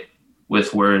communicate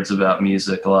with words about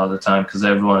music a lot of the time, because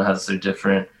everyone has their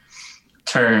different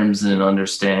terms and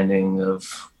understanding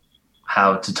of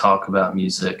how to talk about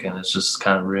music, and it just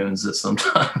kind of ruins it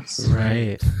sometimes.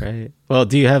 Right. Well,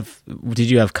 did you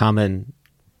have common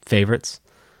favorites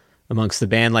amongst the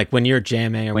band? Like when you're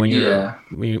jamming or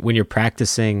when you're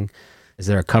practicing, is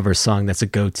there a cover song that's a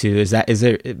go-to? Is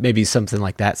there maybe something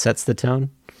like that sets the tone?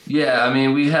 Yeah, I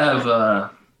mean, we all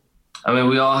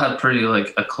have pretty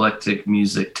like eclectic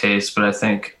music taste, but I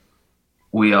think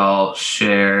we all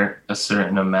share a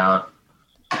certain amount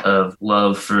of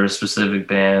love for specific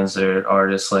bands or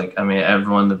artists. Like, I mean,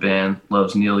 everyone in the band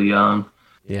loves Neil Young.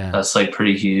 Yeah. That's like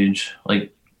pretty huge.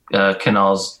 Like,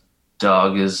 Kanal's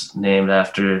dog is named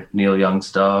after Neil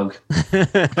Young's dog,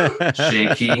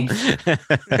 Shaky.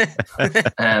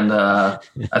 And I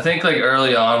think like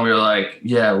early on we were like,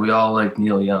 yeah, we all like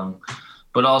Neil Young.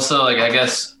 But also, like, I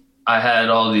guess I had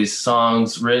all these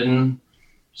songs written,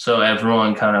 so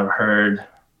everyone kind of heard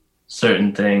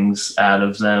certain things out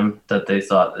of them that they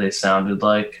thought they sounded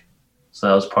like. So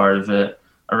that was part of it.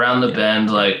 Around the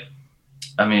Bend, like,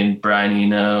 I mean, Brian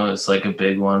Eno is like a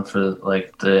big one for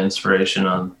like the inspiration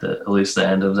on at least the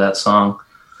end of that song.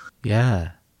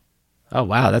 Yeah. Oh,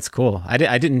 wow. That's cool. I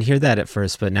didn't hear that at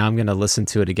first, but now I'm going to listen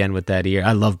to it again with that ear.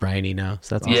 I love Brian Eno.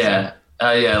 So that's awesome. Yeah.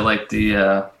 Yeah. Like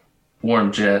the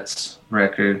Warm Jets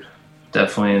record.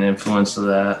 Definitely an influence of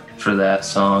that for that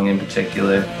song in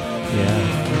particular.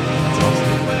 Yeah. That's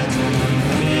awesome.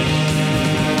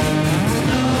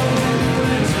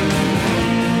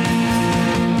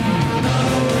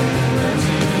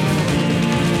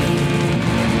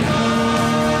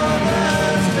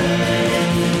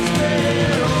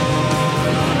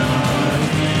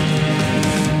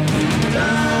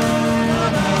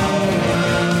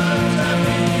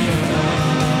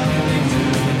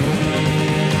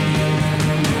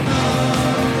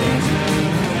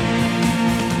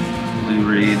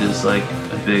 Like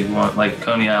a big one. Like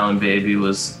Coney Island Baby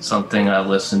was something I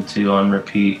listened to on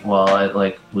repeat while I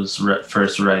like was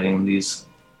first writing these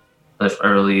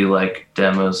early like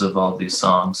demos of all these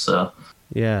songs. So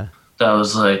yeah, that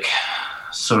was like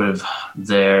sort of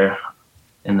there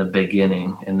in the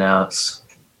beginning, and now it's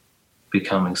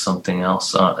becoming something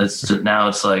else. Now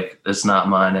it's like it's not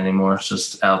mine anymore. It's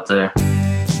just out there.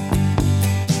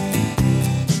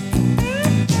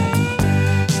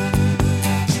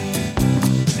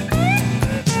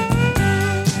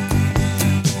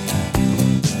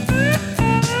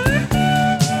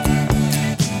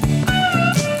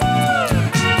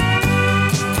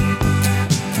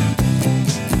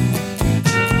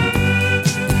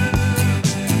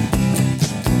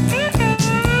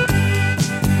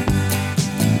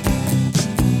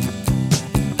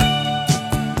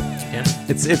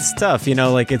 It's tough, you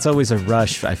know, like it's always a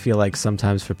rush. I feel like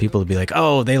sometimes for people to be like,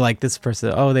 oh, they like this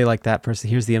person. Oh, they like that person.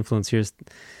 Here's the influence.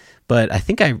 But I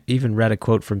think I even read a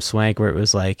quote from Swank where it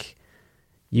was like,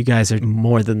 you guys are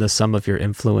more than the sum of your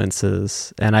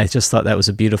influences. And I just thought that was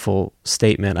a beautiful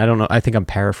statement. I don't know. I think I'm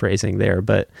paraphrasing there,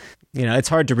 but you know, it's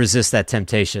hard to resist that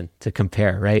temptation to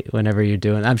compare, right? Whenever you're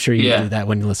doing, I'm sure you do that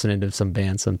when you're listening to some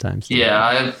bands sometimes. Yeah.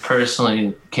 I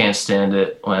personally can't stand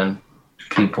it when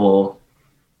people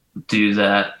do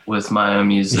that with my own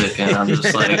music, and I'm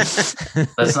just like,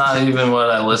 that's not even what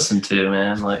I listen to,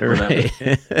 man. Like, whatever.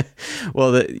 Right.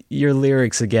 Well, your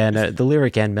lyrics again, the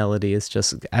lyric and melody is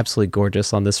just absolutely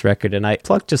gorgeous on this record, and I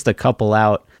plucked just a couple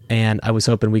out, and I was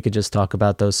hoping we could just talk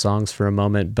about those songs for a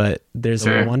moment. But there's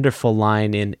a wonderful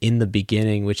line in the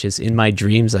beginning, which is, "In my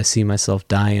dreams I see myself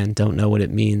dying, don't know what it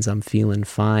means, I'm feeling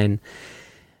fine."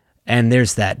 And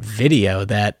there's that video,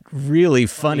 that really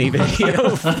funny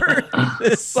video for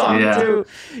this song too.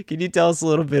 Can you tell us a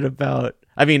little bit about,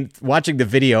 I mean, watching the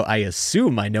video, I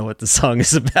assume I know what the song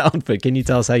is about, but can you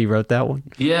tell us how you wrote that one?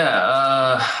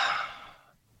 Yeah,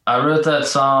 I wrote that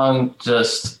song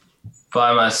just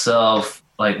by myself,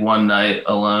 like one night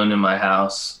alone in my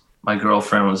house. My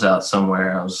girlfriend was out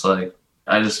somewhere. I was like,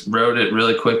 I just wrote it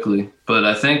really quickly. But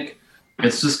I think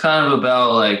it's just kind of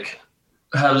about like,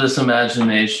 have this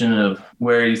imagination of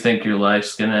where you think your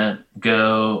life's gonna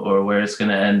go or where it's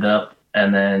gonna end up,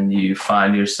 and then you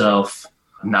find yourself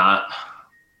not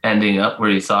ending up where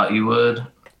you thought you would.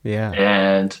 Yeah.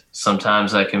 And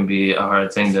sometimes that can be a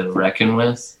hard thing to reckon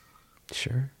with.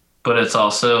 Sure. But it's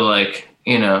also like,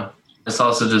 you know, it's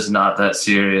also just not that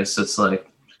serious. It's like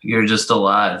you're just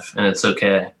alive and it's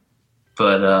okay.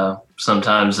 But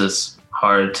sometimes it's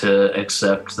hard to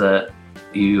accept that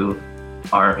you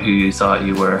aren't who you thought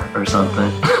you were or something.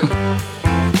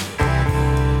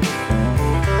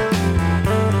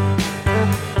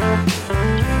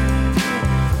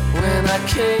 When I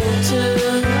came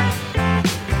to,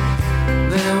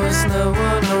 there was no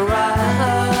one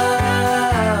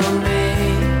around me.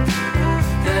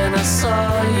 Then I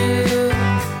saw you.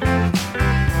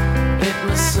 It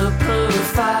was so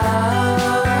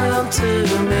profound to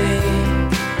me.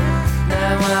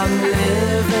 Now I'm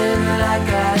living like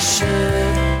I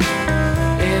should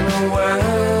in a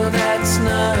world that's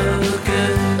no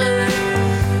good.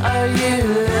 Are you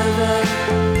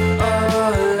living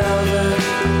or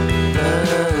loving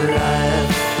the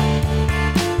life?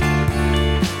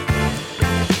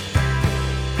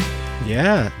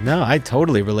 Yeah, no, I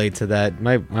totally relate to that.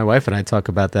 My wife and I talk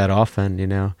about that often, you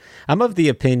know. I'm of the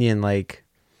opinion, like,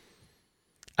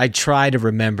 I try to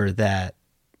remember that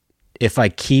if I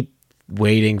keep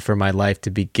waiting for my life to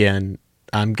begin,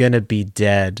 I'm going to be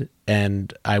dead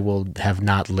and I will have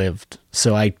not lived.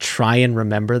 So I try and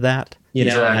remember that. You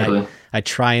know, Exactly. I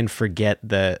try and forget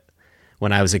that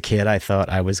when I was a kid, I thought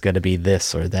I was going to be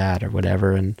this or that or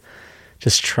whatever. And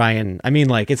just try and, I mean,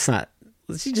 like, it's not,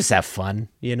 you just have fun,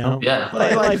 you know? Yeah.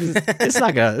 Life is, it's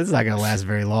not gonna last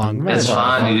very long. It's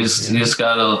fine. You just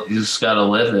gotta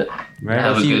live it. Right.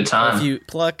 Have a good time. If you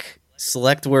pluck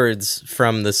select words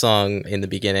from the song in the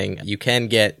beginning, you can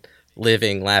get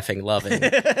living, laughing, loving.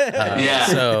 Yeah.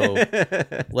 So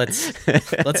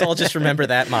let's all just remember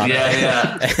that motto.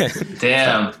 Yeah.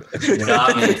 Damn.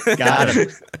 Got me. Got him.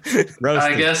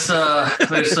 I guess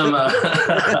there's some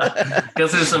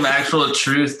there's some actual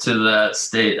truth to that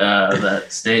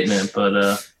statement,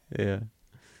 Yeah.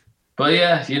 but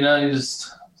yeah, you know, you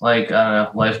just like, I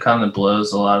don't know, life kind of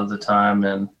blows a lot of the time,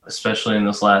 and especially in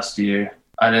this last year,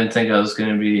 I didn't think I was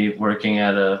going to be working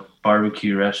at a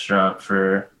barbecue restaurant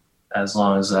for as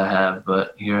long as I have,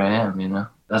 but here I am. You know,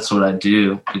 that's what I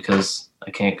do because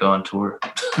I can't go on tour.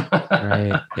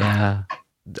 Right. Yeah.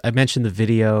 I mentioned the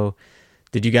video.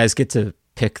 Did you guys get to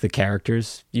pick the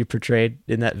characters you portrayed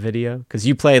in that video? Because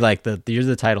you play like you're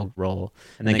the title role,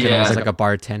 and then Yeah. was like a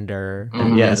bartender.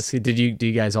 Mhm. Yes. Do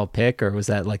you guys all pick, or was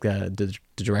that like the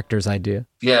director's idea?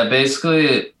 Yeah,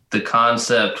 basically the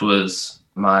concept was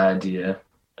my idea,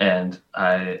 and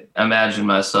I imagine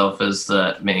myself as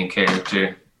the main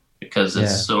character because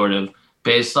it's Yeah. sort of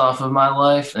based off of my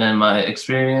life and my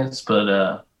experience,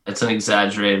 but it's an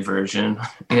exaggerated version,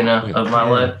 you know, of my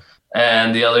life.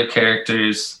 And the other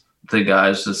characters, the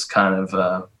guys just kind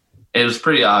of, it was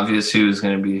pretty obvious who was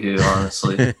going to be who,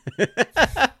 honestly.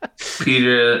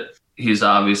 Peter, he's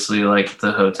obviously like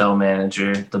the hotel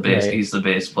manager, Right. He's the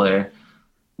bass player.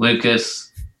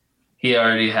 Lucas, he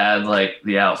already had like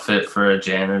the outfit for a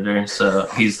janitor, so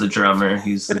he's the drummer,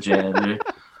 he's the janitor.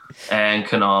 And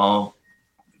Kunal,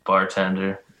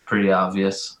 bartender, pretty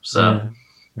obvious. So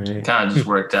Right. it kind of just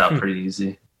worked out pretty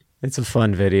easy. It's a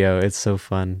fun video. It's so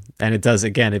fun. And it does,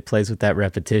 again, it plays with that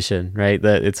repetition, right?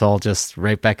 That it's all just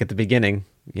right back at the beginning,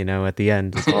 you know, at the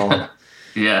end. It's all,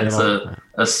 Yeah, it's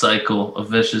a cycle, a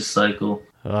vicious cycle.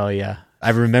 oh, yeah. I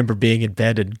remember being in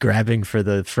bed and grabbing for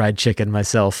the fried chicken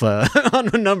myself on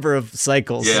a number of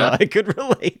cycles, so Yeah. I could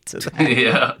relate to that.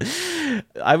 Yeah.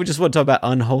 I would just want to talk about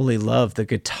Unholy Love. The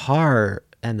guitar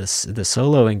and the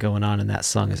soloing going on in that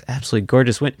song is absolutely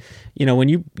gorgeous. When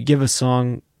you give a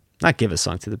song, not give a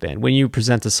song to the band, when you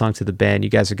present a song to the band, you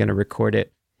guys are going to record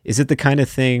it. Is it the kind of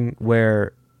thing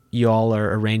where you all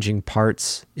are arranging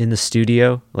parts in the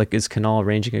studio? Like, is Kunal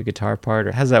arranging a guitar part,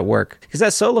 or how does that work? Because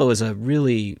that solo is a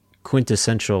really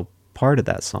quintessential part of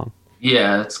that song.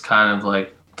 Yeah, it's kind of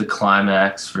like the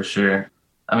climax for sure.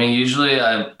 I mean, usually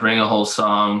I bring a whole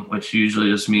song, which usually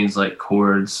just means like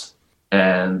chords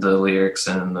and the lyrics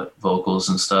and the vocals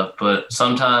and stuff. But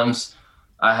sometimes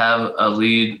I have a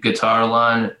lead guitar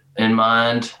line in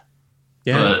mind.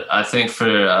 Yeah. But I think for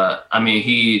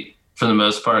the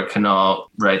most part, Kunal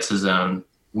writes his own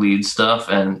lead stuff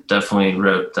and definitely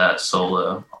wrote that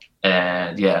solo.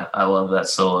 And yeah, I love that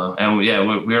solo. And we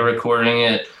were recording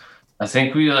it. I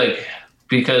think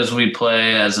because we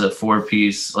play as a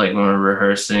 4-piece, like when we're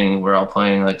rehearsing, we're all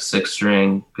playing like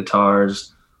 6-string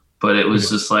guitars. But it was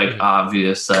just like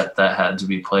obvious that had to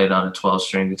be played on a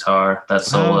 12-string guitar, that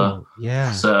solo. Oh,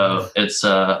 yeah. So it's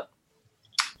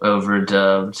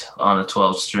overdubbed on a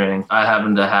 12-string. I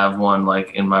happened to have one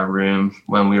like in my room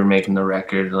when we were making the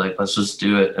record. Like, let's just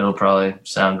do it. It'll probably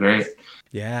sound great.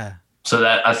 Yeah. So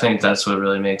I think that's what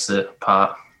really makes it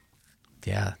pop.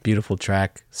 Yeah. Beautiful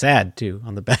track. Sad too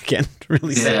on the back end.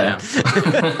 Really sad.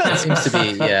 It seems to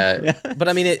be, yeah. But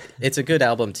I mean, it's a good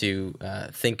album to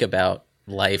think about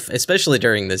life, especially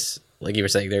during this, like you were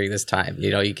saying, during this time. You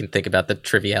know, you can think about the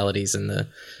trivialities and the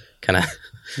kind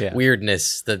of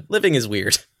weirdness. The living is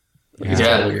weird. It's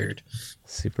Yeah. weird.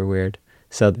 Super weird.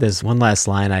 So there's one last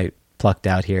line I plucked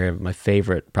out here. My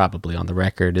favorite, probably on the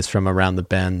record, is from Around the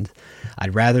Bend.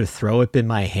 I'd rather throw it in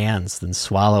my hands than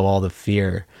swallow all the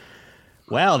fear.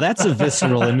 Wow, that's a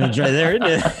visceral image right there, isn't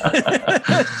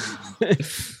it?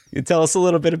 You tell us a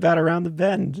little bit about Around the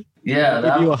Bend. Yeah.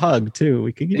 Give you a hug too.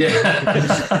 We could give Yeah.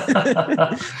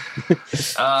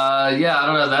 I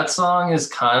don't know. That song is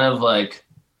kind of like,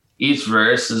 each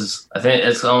verse is, I think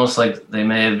it's almost like they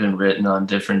may have been written on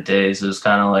different days. It was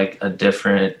kind of like a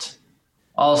different,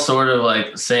 all sort of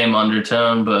like same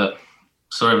undertone, but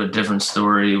sort of a different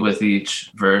story with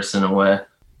each verse in a way.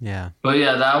 Yeah. But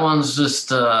yeah, that one's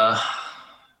just,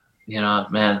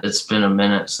 Man, it's been a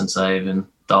minute since I even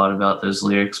thought about those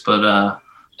lyrics, but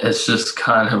it's just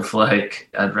kind of like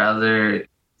I'd rather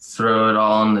throw it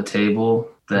all on the table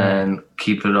than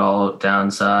keep it all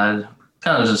downside.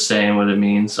 Kind of just saying what it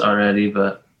means already,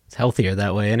 but It's healthier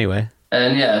that way anyway.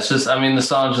 and yeah, it's just, the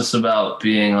song's just about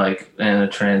being like in a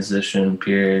transition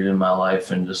period in my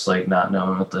life and just like not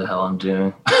knowing what the hell I'm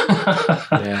doing.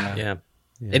 Yeah.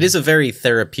 It is a very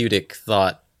therapeutic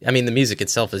thought. I mean, the music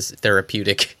itself is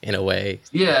therapeutic in a way.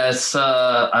 Yeah, it's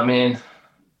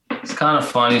it's kind of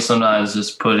funny sometimes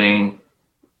just putting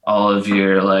all of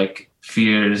your like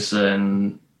fears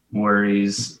and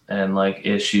worries and like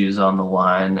issues on the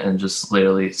line and just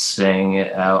literally saying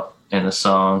it out in a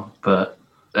song. But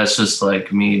that's just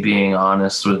like me being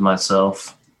honest with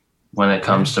myself when it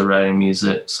comes to writing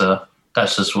music. So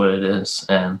that's just what it is.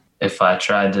 And if I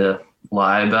tried to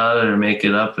lie about it or make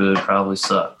it up, it would probably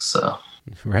suck. So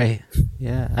Right.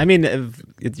 Yeah. I mean,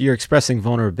 you're expressing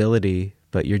vulnerability,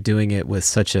 but you're doing it with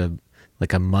such a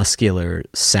muscular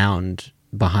sound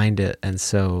behind it. And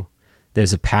so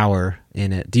there's a power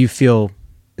in it. Do you feel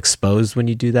exposed when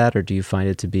you do that, or do you find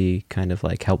it to be kind of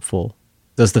like helpful?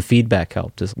 Does the feedback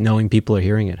help? Does knowing people are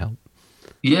hearing it help?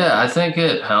 yeah, I think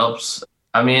it helps.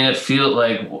 It feels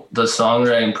like the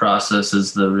songwriting process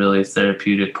is the really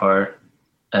therapeutic part.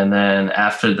 And then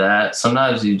after that,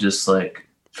 sometimes you just like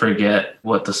forget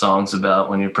what the song's about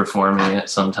when you're performing it.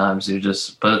 Sometimes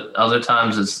but other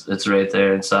times it's right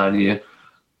there inside of you.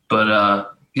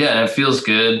 But yeah, it feels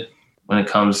good when it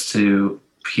comes to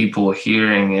people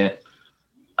hearing it.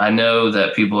 I know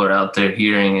that people are out there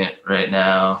hearing it right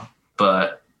now,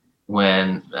 but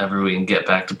whenever we can get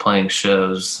back to playing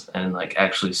shows and like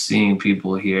actually seeing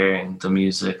people hearing the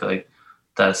music, like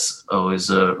that's always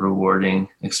a rewarding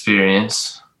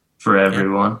experience for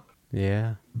everyone.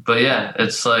 Yeah. But yeah,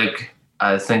 it's like,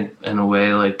 I think in a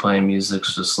way, like playing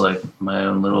music's just like my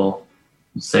own little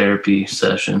therapy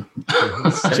session.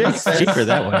 It's cheaper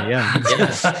that way. Yeah.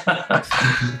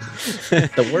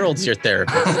 The world's your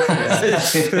therapist.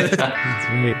 That's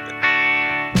right.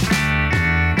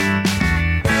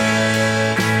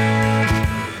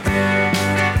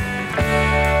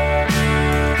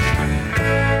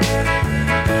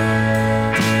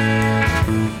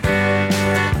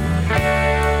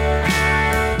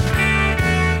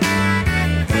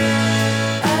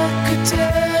 I could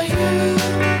tell you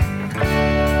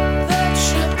that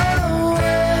you're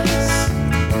always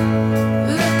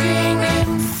looking in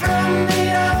from the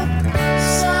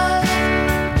outside.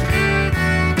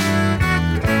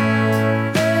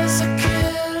 There's a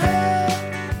killer.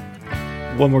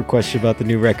 One more question about the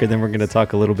new record, then we're going to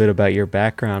talk a little bit about your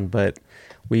background. But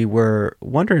we were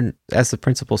wondering, as the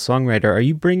principal songwriter, are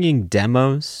you bringing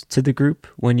demos to the group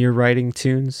when you're writing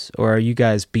tunes, or are you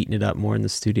guys beating it up more in the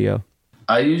studio?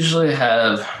 I usually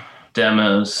have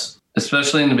demos,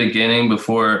 especially in the beginning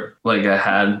before like I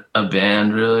had a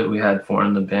band. Really, we had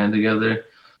formed the band together.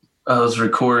 I was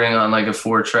recording on like a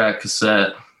 4-track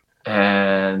cassette,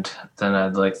 and then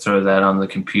I'd like throw that on the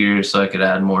computer so I could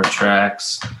add more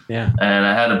tracks. Yeah. And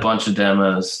I had a bunch of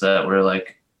demos that were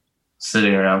like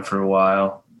sitting around for a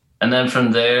while. And then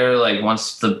from there, like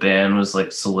once the band was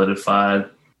like solidified,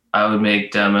 I would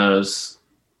make demos.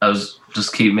 I was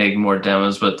just keep making more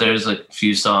demos, but there's like a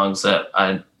few songs that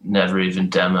I never even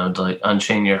demoed, like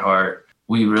Unchain Your Heart.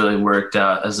 We really worked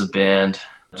out as a band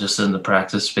just in the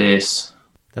practice space.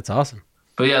 That's awesome.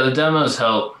 But yeah, the demos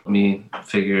help me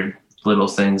figure little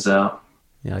things out.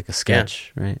 Yeah, like a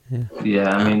sketch, right? Yeah. Yeah,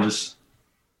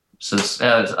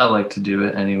 I like to do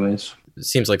it anyways. It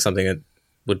seems like something that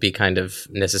would be kind of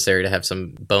necessary to have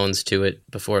some bones to it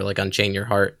before, like Unchain Your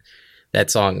Heart. That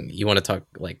song, you want to talk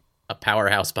like a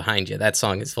powerhouse behind you. That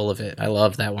song is full of it. I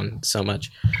love that one so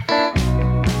much.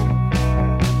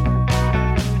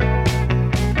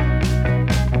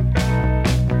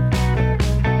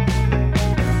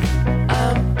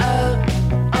 I'm out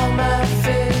on my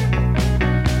feet,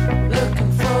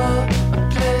 looking for a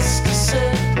place to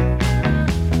sit.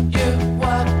 You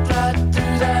walked right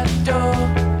through that door.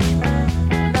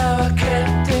 Now I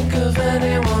can't think of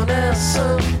anyone else,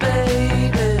 so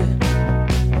baby.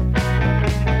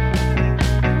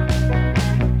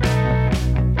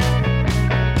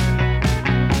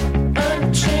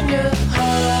 Unchain your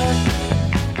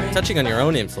heart. Touching on your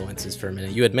own influences for a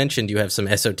minute, you had mentioned you have some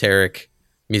esoteric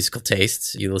musical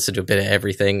tastes. You listen to a bit of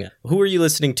everything. Who were you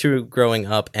listening to growing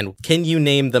up, and can you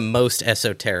name the most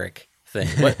esoteric thing?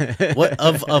 What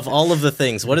of all of the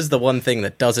things, what is the one thing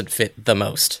that doesn't fit the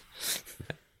most?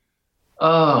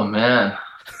 Oh man.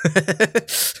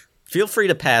 Feel free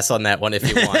to pass on that one if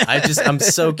you want. I'm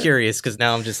so curious because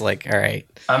now I'm just like, all right.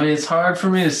 I mean, it's hard for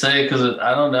me to say because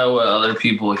I don't know what other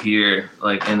people hear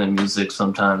like in the music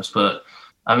sometimes. But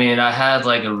I mean, I had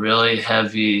like a really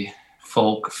heavy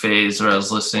folk phase where I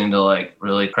was listening to like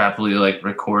really crappily like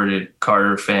recorded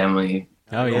Carter Family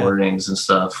recordings and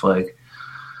stuff like.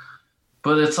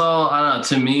 But it's all, I don't know,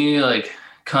 to me, like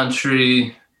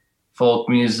country, folk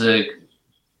music,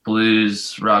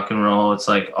 blues, rock and roll, it's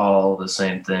like all the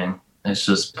same thing. It's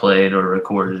just played or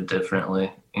recorded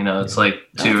differently. You know, it's like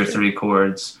 2 or 3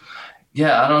 chords.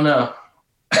 Yeah, I don't know.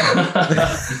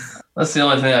 That's the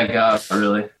only thing I got,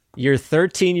 really. You're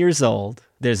 13 years old.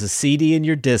 There's a CD in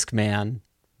your Discman.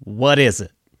 What is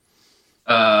it?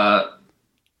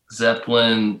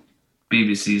 Zeppelin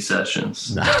BBC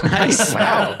Sessions. Nice.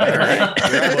 Wow.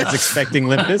 I was expecting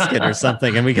Limp Bizkit or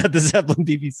something, and we got the Zeppelin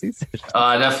BBC Sessions.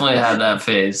 I definitely had that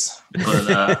phase.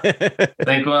 But I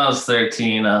think when I was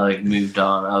 13, I like moved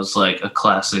on. I was like a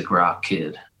classic rock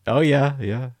kid. Oh, yeah.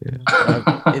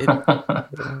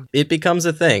 It becomes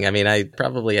a thing. I mean, I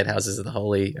probably had Houses of the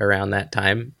Holy around that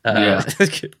time.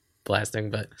 Blasting,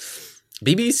 but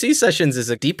BBC Sessions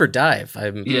is a deeper dive.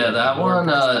 That one,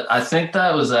 I think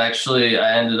that was actually,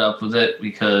 I ended up with it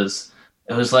because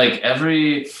it was like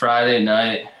every Friday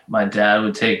night, my dad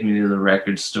would take me to the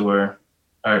record store,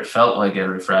 or it felt like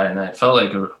every Friday night. It felt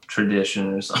like a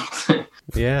tradition or something.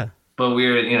 Yeah. But we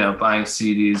were, buying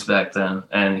CDs back then,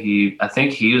 and I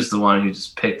think he was the one who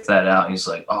just picked that out. He's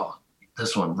like, oh,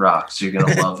 this one rocks. You're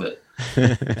going to love it.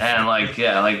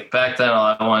 And back then,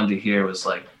 all I wanted to hear was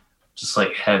like, just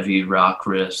like heavy rock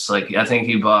riffs. Like I think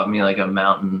he bought me like a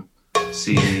Mountain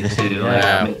CD too,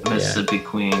 like Mississippi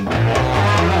Queen.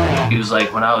 He was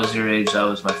like, when I was your age, that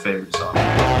was my favorite song.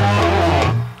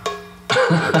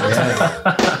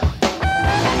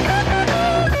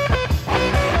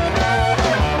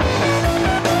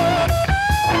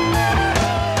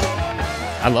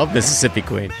 I love Mississippi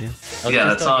Queen. Yeah,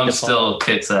 that song still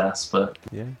kicks ass, but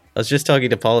yeah. I was just talking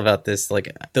to Paul about this,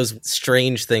 like those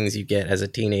strange things you get as a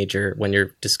teenager when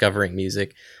you're discovering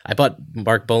music. I bought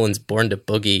Mark Bolan's Born to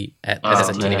Boogie as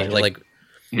a teenager.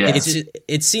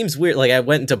 It seems weird. Like I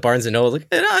went into Barnes and Noble, like,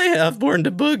 and I have Born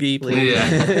to Boogie, please.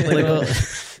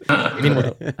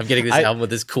 I'm getting this album with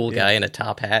this cool guy in a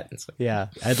top hat. And so. Yeah,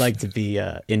 I'd like to be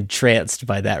entranced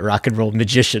by that rock and roll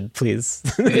magician, please.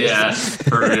 Yeah,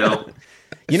 for real.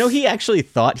 You know, he actually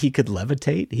thought he could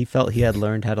levitate. He felt he had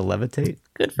learned how to levitate.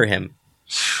 Good for him.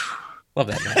 Love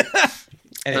that man.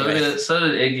 Anyway. So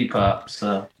did Iggy Pop.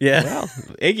 So yeah, well,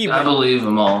 Iggy. I believe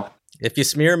them all. If you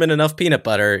smear him in enough peanut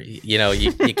butter,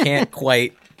 you can't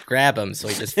quite grab him, so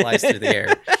he just flies through the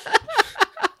air.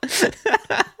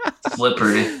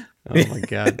 Slippery. Oh my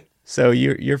god. So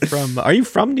you're from? Are you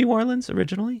from New Orleans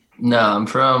originally? No, I'm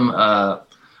from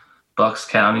Bucks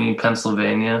County,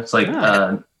 Pennsylvania. It's like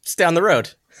it's down the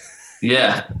road.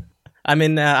 Yeah. I'm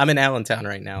in Allentown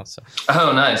right now. So.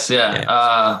 Oh, nice.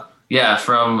 Yeah.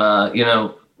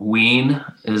 From Ween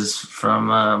is from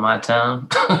my town.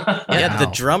 The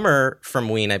drummer from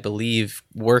Ween, I believe,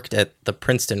 worked at the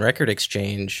Princeton Record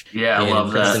Exchange. Yeah, I love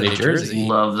Princeton, that. New Jersey.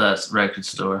 Love that record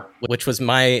store. Which was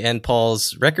my and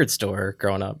Paul's record store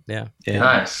growing up. Yeah.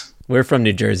 Nice. We're from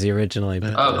New Jersey originally.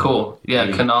 But, cool.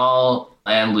 Yeah, Kanal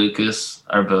and Lucas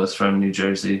are both from New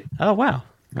Jersey. Oh, wow.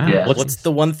 Yeah. What's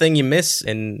the one thing you miss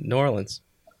in New Orleans?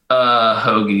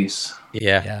 Hoagies.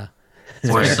 Yeah.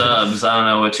 Or subs. I don't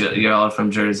know what you're all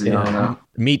from Jersey. I don't know.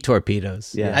 Meat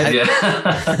torpedoes. Yeah.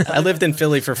 I lived in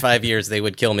Philly for 5 years. They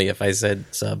would kill me if I said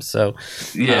subs. So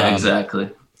exactly.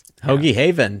 Hoagie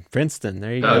Haven, Princeton.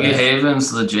 There you go. Hoagie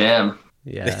Haven's the jam.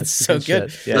 Yeah, it's so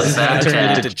good. Yeah.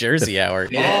 Turned into Jersey Hour.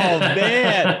 Oh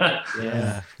man.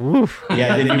 Yeah. Woof.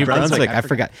 Yeah, in New Brunswick. I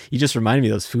forgot. You just reminded me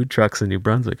of those food trucks in New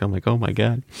Brunswick. I'm like, oh my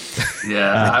god.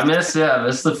 Yeah, I miss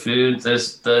the food.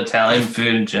 There's the Italian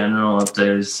food in general up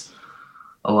there is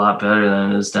a lot better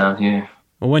than it is down here.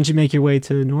 Well, when did you make your way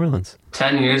to New Orleans?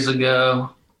 10 years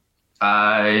ago,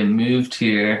 I moved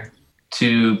here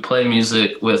to play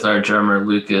music with our drummer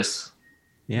Lucas.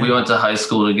 Yeah. We went to high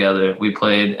school together. We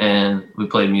played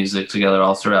music together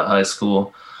all throughout high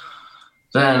school.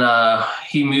 Then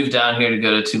he moved down here to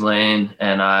go to Tulane,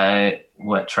 and I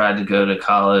tried to go to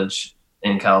college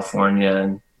in California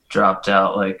and dropped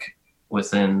out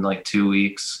within 2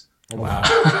 weeks. Wow.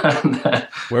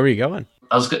 Where were you going?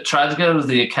 I tried to go to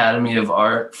the Academy of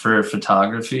Art for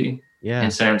Photography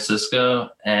in San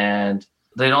Francisco, and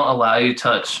they don't allow you to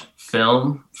touch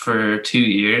film for 2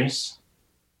 years.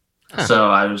 Huh. So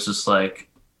I was just like,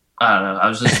 I don't know. I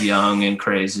was just young and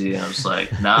crazy. And I was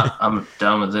like, nah, I'm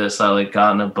done with this. I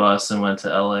got on a bus and went to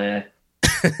LA.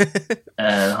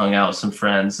 and hung out with some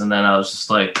friends. And then I was just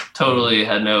like totally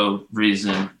had no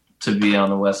reason to be on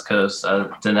the West Coast. I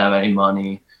didn't have any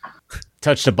money.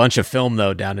 Touched a bunch of film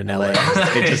though down in LA.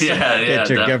 Get your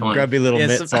definitely. grubby little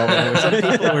mitts all over. Some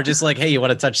people were just like, "Hey, you want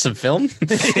to touch some film?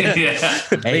 Yeah.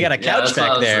 We got a couch that's what I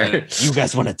back was there." like. You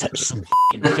guys want to touch some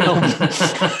film?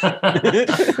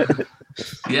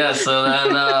 Yeah, so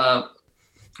then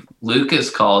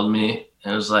Lucas called me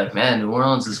and was like, "Man, New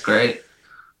Orleans is great."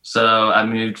 So I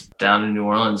moved down to New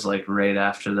Orleans like right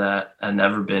after that. I'd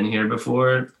never been here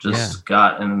before. Just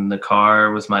got in the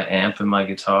car with my amp and my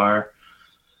guitar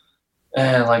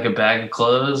and like a bag of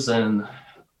clothes, and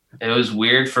it was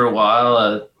weird for a while.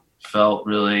 I felt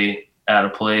really out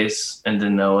of place and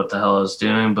didn't know what the hell I was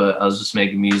doing, but I was just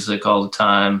making music all the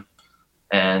time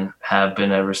and have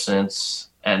been ever since.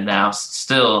 And now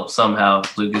still somehow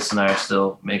Lucas and I are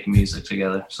still making music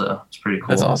together. So it's pretty cool.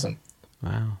 That's awesome.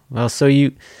 Wow. Well, so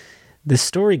the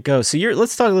story goes, so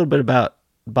let's talk a little bit about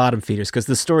Bottom Feeders, because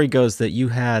the story goes that you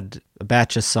had a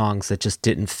batch of songs that just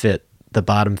didn't fit the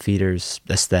Bottom Feeders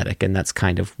aesthetic, and that's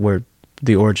kind of where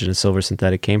the origin of Silver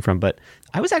Synthetic came from. But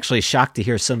I was actually shocked to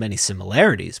hear so many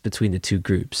similarities between the two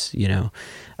groups.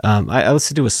 I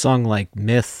listened to a song like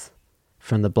Myth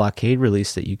from the Blockade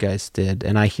release that you guys did,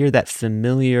 and I hear that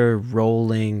familiar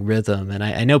rolling rhythm, and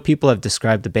I know people have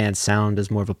described the band's sound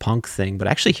as more of a punk thing, but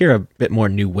I actually hear a bit more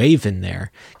new wave in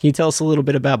there. Can you tell us a little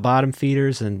bit about Bottom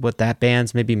Feeders and what that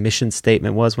band's maybe mission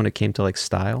statement was when it came to like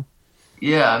style?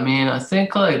 Yeah, I mean, I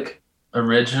think like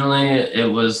originally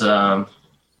it was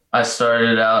I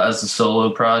started out as a solo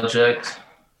project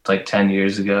like 10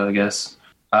 years ago, I guess.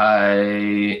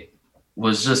 I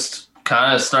was just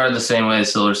kind of started the same way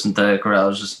as Silver Synthetic, where I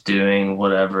was just doing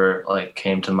whatever like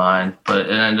came to mind, but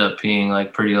it ended up being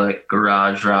like pretty like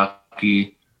garage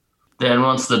rocky. Then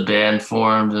once the band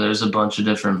formed, there's a bunch of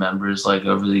different members like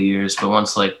over the years, but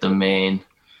once like the main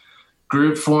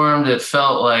group formed, it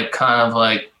felt like kind of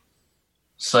like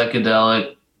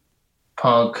psychedelic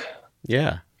punk.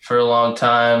 Yeah. For a long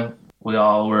time, we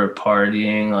all were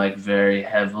partying like very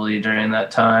heavily during that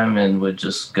time and would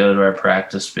just go to our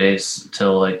practice space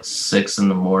till like 6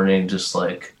 a.m, just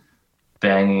like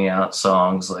banging out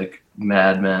songs like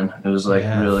madmen. It was like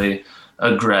really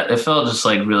it felt just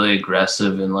like really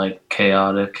aggressive and like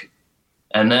chaotic.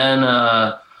 And then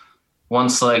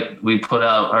once like we put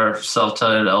out our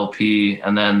self-titled LP,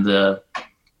 and then the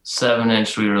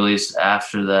 7-inch we released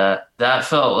after that, that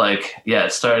felt like,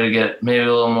 it started to get maybe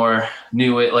a little more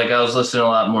new way. Like I was listening a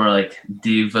lot more like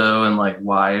Devo and like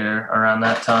Wire around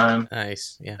that time.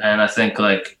 Nice. Yeah. And I think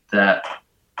like that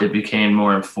it became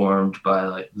more informed by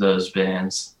like those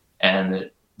bands,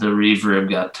 and the reverb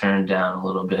got turned down a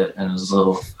little bit, and it was a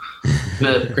little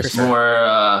bit more,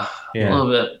 a little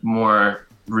bit more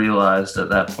realized at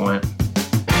that point.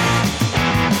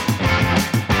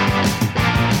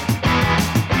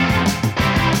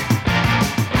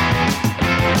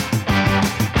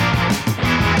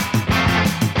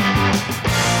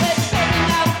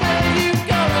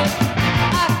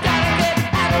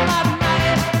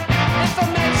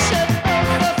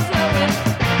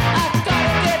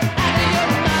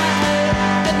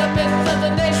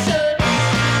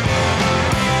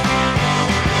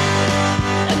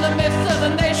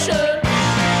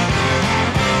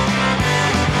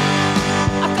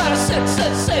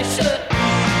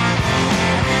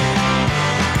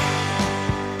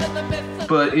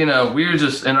 But, we were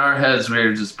just, in our heads, we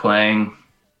were just playing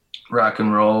rock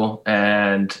and roll,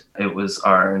 and it was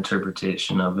our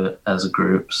interpretation of it as a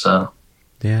group, so.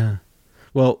 Yeah.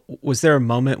 Well, was there a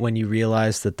moment when you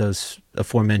realized that those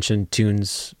aforementioned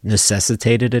tunes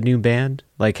necessitated a new band?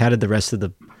 Like, how did the rest of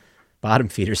the Bottom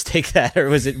Feeders take that? Or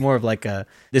was it more of like a,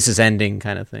 this is ending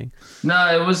kind of thing?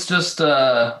 No, it was just,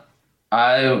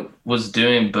 I was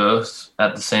doing both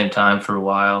at the same time for a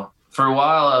while. For a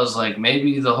while, I was like,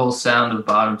 maybe the whole sound of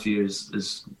Bottom Feeders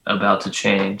is about to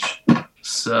change.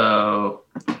 So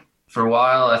for a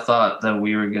while, I thought that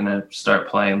we were going to start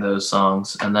playing those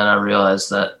songs. And then I realized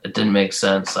that it didn't make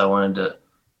sense. I wanted to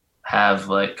have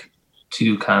like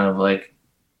two kind of like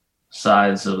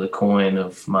sides of the coin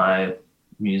of my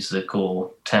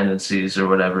musical tendencies or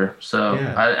whatever. So,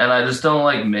 I just don't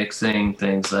like mixing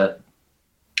things I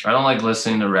don't like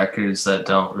listening to records that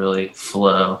don't really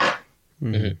flow.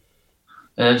 Mm-hmm.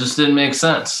 And it just didn't make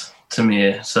sense to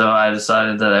me. So I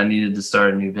decided that I needed to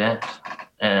start a new band.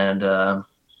 And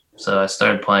so I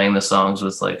started playing the songs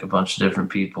with like a bunch of different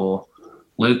people.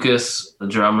 Lucas, the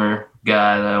drummer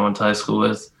guy that I went to high school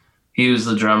with, he was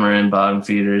the drummer in Bottom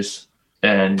Feeders.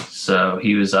 And so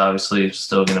he was obviously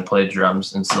still going to play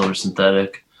drums in Silver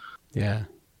Synthetic. Yeah.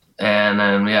 And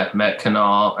then, met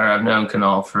Kanal, or I've known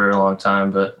Kanal for a long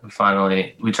time, but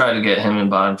we tried to get him in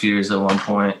Bottom Feeders at one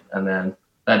point, and then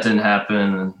that didn't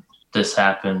happen, and this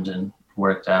happened and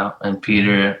worked out. And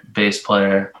Peter, bass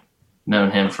player,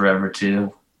 known him forever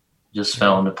too, just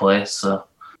fell into place. So,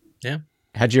 Yeah.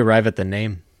 How'd you arrive at the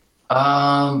name?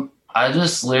 I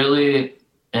just literally,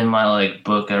 in my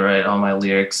book I write all my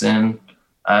lyrics in,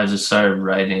 I just started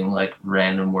writing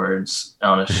random words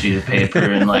on a sheet of paper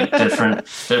in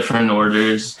different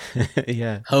orders.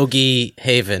 Yeah. Hoagie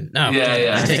Haven. No.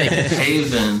 Yeah.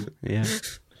 Haven. Yeah.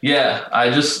 Yeah,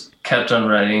 I just kept on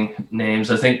writing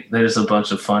names. I think there's a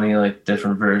bunch of funny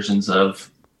different versions of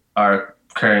our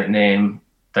current name.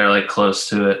 They're close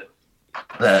to it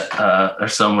that are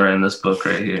somewhere in this book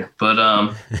right here. But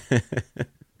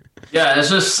yeah, it's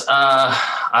just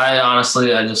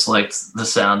I just liked the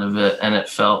sound of it, and it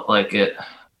felt like it,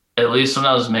 at least when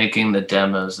I was making the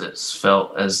demos, it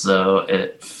felt as though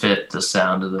it fit the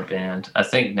sound of the band. I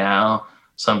think now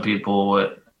some people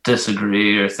would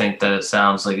disagree or think that it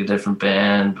sounds like a different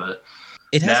band, but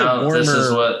It has now a warmer. this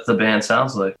is what the band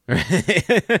sounds like.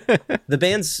 The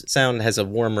band's sound has a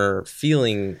warmer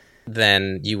feeling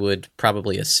than you would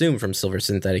probably assume from Silver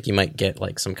Synthetic. You might get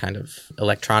some kind of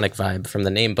electronic vibe from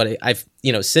the name, but I've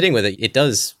sitting with it, it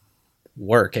does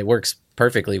work. It works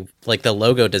perfectly. The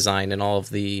logo design and all of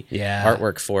the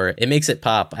artwork for it, it makes it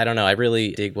pop. I don't know. I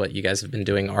really dig what you guys have been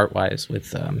doing art wise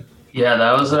with. Yeah,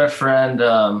 that was our friend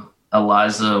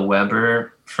Eliza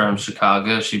Weber from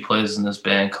Chicago. She plays in this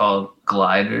band called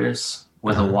Gliders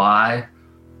with a Y.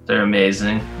 They're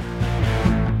amazing.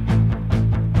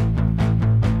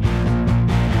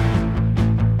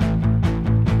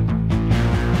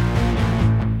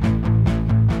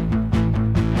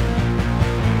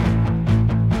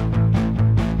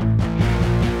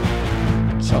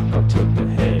 Choco took the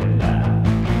headline,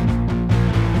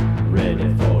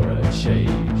 ready for a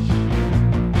change.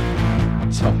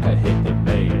 Choco hit the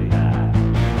main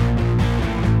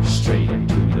line, straight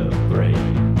into the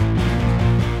brain.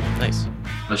 Nice.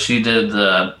 But she did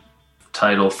the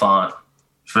title font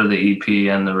for the EP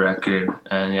and the record,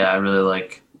 and I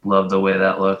really love the way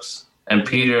that looks. And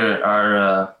Peter,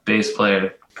 our bass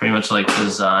player, pretty much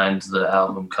designed the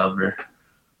album cover,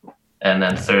 and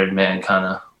then Third Man kind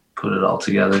of put it all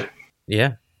together.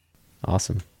 Yeah.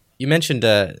 Awesome. You mentioned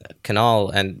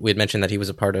Kanal, and we had mentioned that he was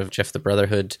a part of Jeff the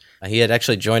Brotherhood. He had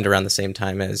actually joined around the same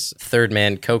time as Third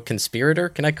Man co-conspirator.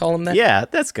 Can I call him that? Yeah,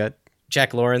 that's good.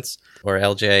 Jack Lawrence, or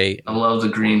LJ. I love the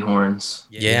Greenhorns.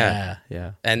 Yeah.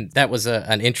 And that was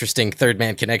an interesting Third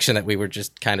Man connection that we were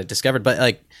just kind of discovered.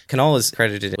 But Kanal is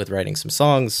credited with writing some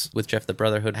songs with Jeff the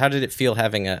Brotherhood. How did it feel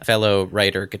having a fellow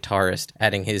writer, guitarist,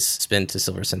 adding his spin to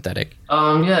Silver Synthetic?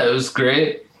 Yeah, it was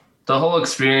great. The whole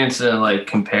experience in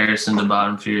comparison to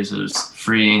Bottom Fears, it was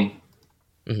freeing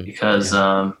because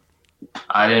I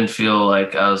didn't feel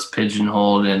like I was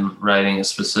pigeonholed in writing a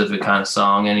specific kind of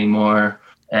song anymore.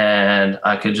 And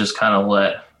I could just kind of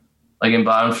let, in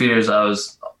Bottom Feeders, I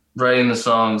was writing the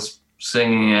songs,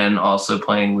 singing, and also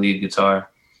playing lead guitar.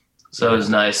 So it was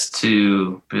nice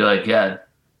to be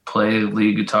play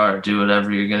lead guitar, do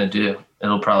whatever you're going to do.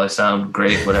 It'll probably sound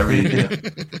great, whatever you do.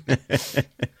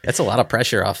 That's a lot of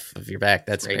pressure off of your back.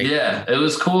 That's great. Yeah, it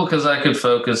was cool because I could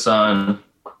focus on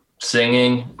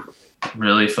singing,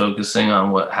 really focusing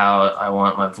on how I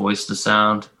want my voice to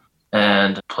sound,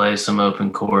 and play some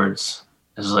open chords.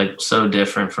 It was so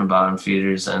different from Bottom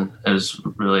Feeders, and it was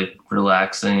really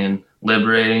relaxing and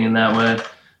liberating in that way.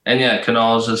 And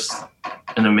Kanal is just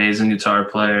an amazing guitar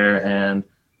player and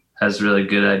has really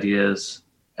good ideas.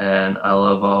 And I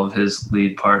love all of his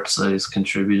lead parts that he's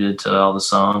contributed to all the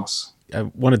songs. I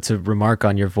wanted to remark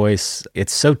on your voice.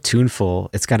 It's so tuneful.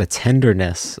 It's got a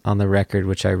tenderness on the record,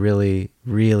 which I really,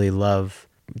 really love.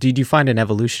 Did you find an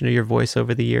evolution of your voice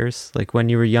over the years? When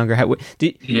you were younger,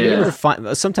 did you ever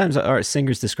find, sometimes our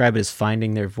singers describe it as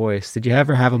finding their voice. Did you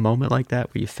ever have a moment like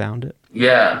that where you found it?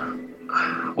 Yeah.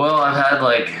 Well, I've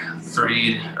had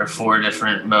 3 or 4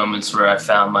 different moments where I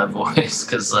found my voice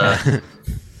because,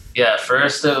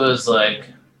 first it was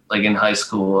in high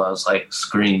school, I was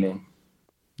screaming,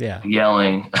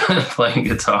 yelling, playing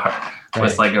guitar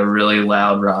with a really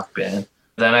loud rock band.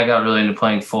 Then I got really into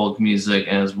playing folk music,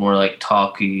 and it was more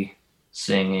talky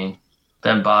singing.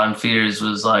 Then Bottom Feeders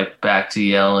was back to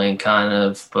yelling kind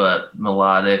of, but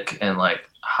melodic and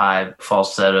high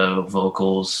falsetto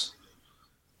vocals.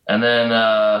 And then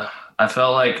I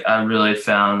felt like I really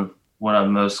found what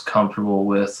I'm most comfortable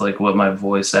with, what my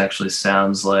voice actually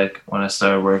sounds like when I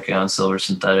started working on Silver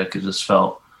Synthetic. It just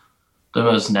felt the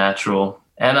most natural.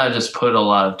 And I just put a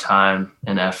lot of time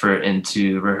and effort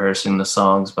into rehearsing the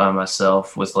songs by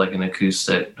myself with an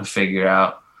acoustic to figure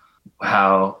out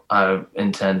how I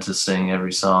intend to sing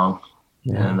every song.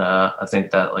 And I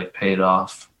think that like paid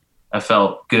off. I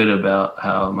felt good about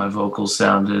how my vocals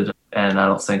sounded, and I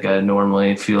don't think I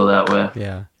normally feel that way.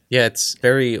 Yeah. Yeah, it's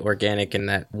very organic, and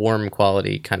that warm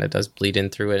quality kind of does bleed in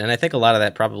through it. And I think a lot of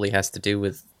that probably has to do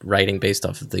with writing based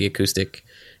off of the acoustic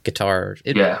guitar.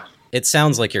 It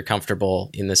sounds like you're comfortable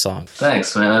in the song.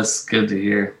 Thanks, man. That's good to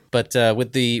hear. But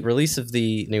with the release of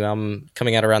the new album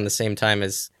coming out around the same time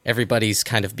as everybody's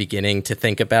kind of beginning to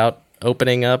think about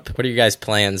opening up, what are your guys'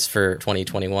 plans for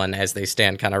 2021 as they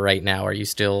stand kind of right now? Are you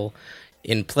still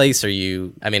in place? I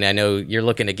know you're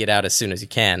looking to get out as soon as you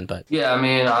can, but... Yeah, I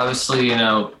mean, obviously,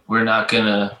 we're not going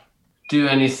to do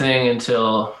anything in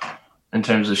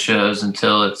terms of shows,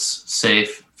 until it's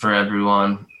safe for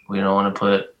everyone. We don't want to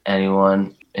put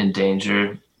anyone in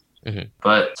danger. Mm-hmm.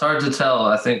 But it's hard to tell.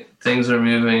 I think things are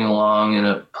moving along in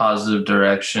a positive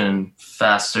direction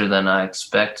faster than I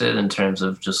expected in terms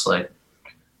of just like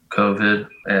COVID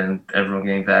and everyone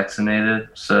getting vaccinated.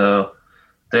 So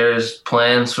there's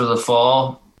plans for the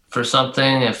fall for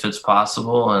something if it's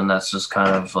possible, and that's just kind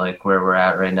of like where we're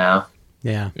at right now.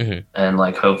 Yeah. Mm-hmm. And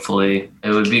like hopefully it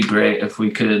would be great if we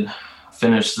could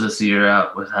finish this year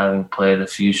out with having played a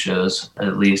few shows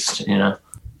at least,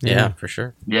 Yeah, for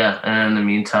sure. Yeah, and in the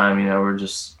meantime, we're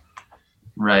just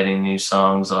writing new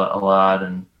songs a lot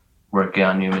and working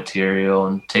on new material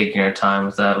and taking our time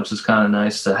with that, which is kind of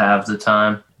nice to have the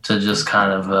time to just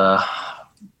kind of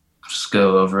just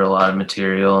go over a lot of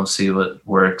material and see what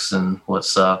works and what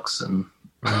sucks. And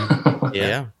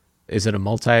Yeah. Is it a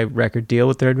multi-record deal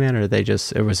with Third Man, or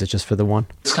was it just for the one?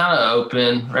 It's kind of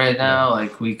open right now.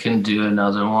 Like we can do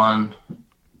another one.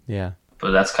 Yeah.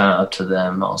 But that's kind of up to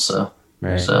them also.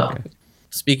 Right. So. Okay.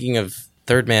 Speaking of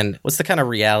Third Man, what's the kind of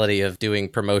reality of doing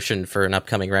promotion for an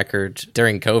upcoming record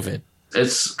during COVID?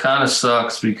 It's kind of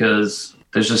sucks because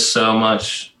there's just so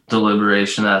much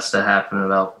deliberation that has to happen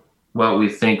about what we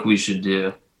think we should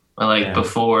do.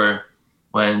 Before,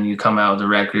 when you come out with a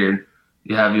record,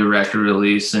 you have your record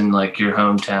release in like your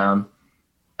hometown,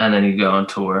 and then you go on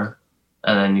tour,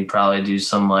 and then you probably do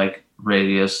some like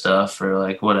radio stuff or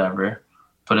like whatever.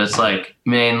 But it's like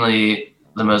mainly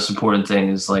the most important thing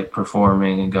is like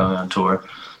performing and going on tour.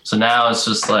 So now it's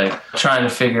just like trying to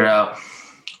figure out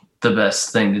the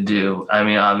best thing to do. I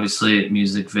mean, obviously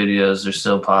music videos are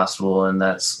still possible, and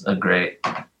that's a great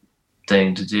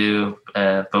thing to do.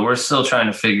 But we're still trying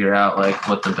to figure out like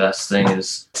what the best thing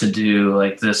is to do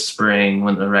like this spring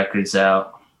when the record's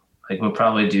out. Like we'll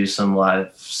probably do some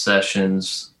live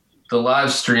sessions. The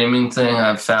live streaming thing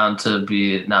I've found to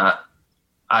be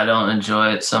I don't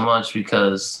enjoy it so much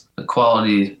because the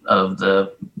quality of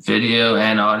the video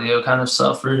and audio kind of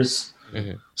suffers.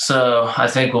 Mm-hmm. So I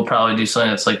think we'll probably do something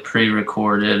that's like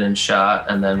pre-recorded and shot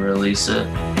and then release it.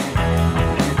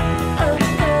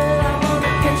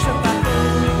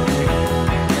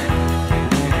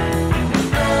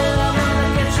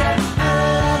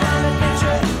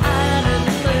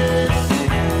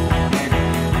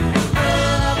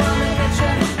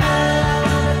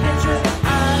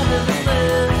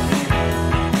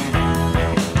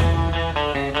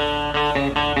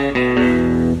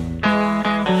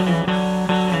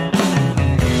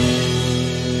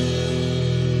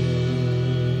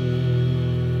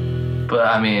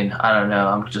 I don't know.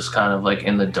 I'm just kind of like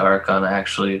in the dark on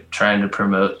actually trying to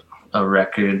promote a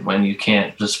record when you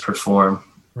can't just perform.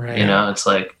 Right. It's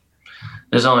like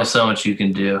there's only so much you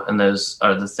can do, and those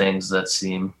are the things that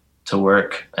seem to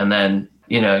work. And then,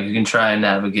 you can try and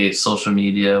navigate social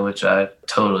media, which I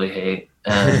totally hate.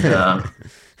 And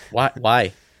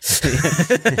why?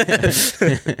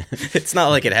 It's not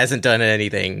like it hasn't done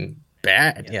anything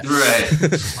bad. Yeah. Right.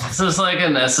 It's just like a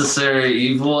necessary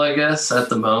evil, I guess, at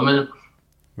the moment.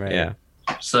 Right. Yeah.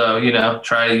 So,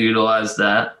 try to utilize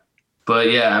that.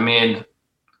 But yeah, I mean,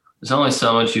 there's only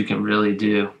so much you can really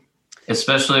do,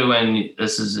 especially when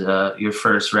this is your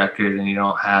first record and you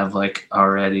don't have like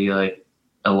already like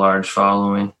a large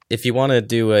following. If you want to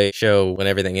do a show when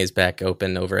everything is back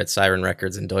open over at Siren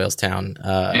Records in Doylestown,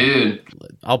 dude,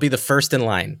 I'll be the first in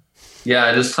line. Yeah,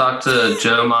 I just talked to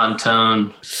Joe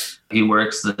Montone. He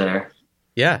works there.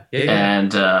 Yeah.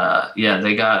 And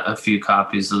they got a few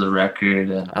copies of the record.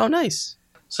 And oh, nice.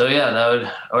 So yeah, that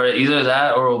would, or either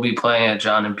that, or we'll be playing at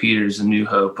John and Peters in New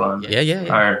Hope on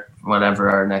our whatever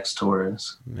our next tour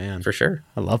is. Man, for sure.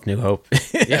 I love New Hope.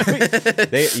 Yeah.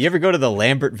 You ever go to the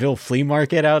Lambertville flea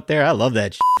market out there? I love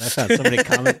that. I found so many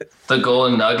comments. The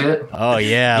Golden Nugget. Oh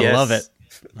yeah, I love it.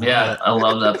 I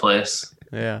love that place.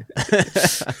 Yeah.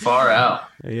 Far out.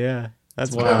 Yeah.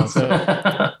 That's wild.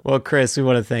 Well, Chris, we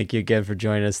want to thank you again for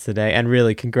joining us today. And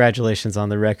really, congratulations on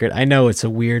the record. I know it's a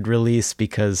weird release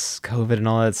because COVID and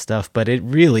all that stuff, but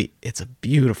it's a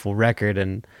beautiful record.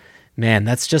 And man,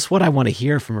 that's just what I want to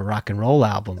hear from a rock and roll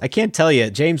album. I can't tell you,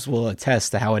 James will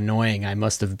attest to how annoying I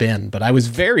must have been, but I was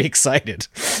very excited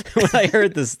when I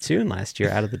heard this tune last year,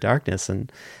 Out of the Darkness.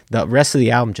 And the rest of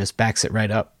the album just backs it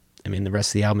right up. I mean, the rest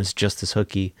of the album is just as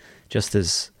hooky, just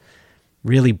as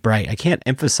really bright. I can't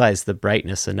emphasize the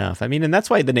brightness enough. I mean, and that's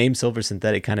why the name Silver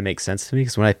Synthetic kind of makes sense to me,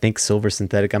 because when I think Silver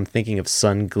Synthetic, I'm thinking of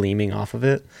sun gleaming off of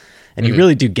it. And you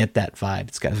really do get that vibe.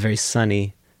 It's got a very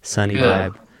sunny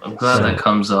vibe. I'm glad that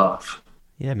comes off.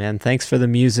 Yeah, man. Thanks for the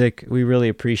music. We really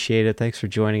appreciate it. Thanks for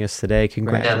joining us today.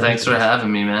 Congratulations. Yeah, thanks for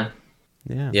having me, man.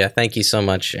 Yeah, thank you so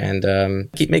much,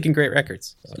 and keep making great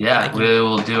records. So, yeah, we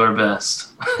will do our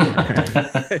best.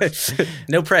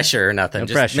 No pressure or nothing.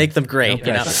 Just make them great.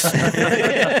 No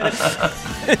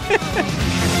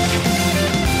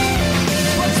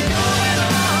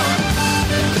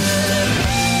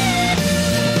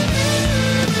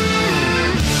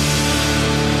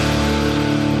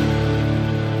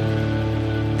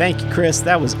Thank you, Chris.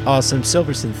 That was awesome.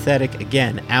 Silver Synthetic,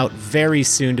 again, out very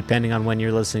soon, depending on when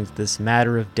you're listening to this,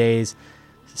 matter of days.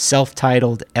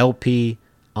 Self-titled LP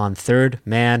on Third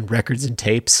Man Records and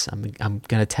Tapes. I'm going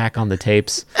to tack on the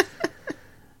tapes.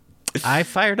 I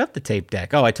fired up the tape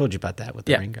deck. Oh, I told you about that with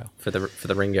the Ringo. For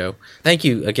the Ringo. Thank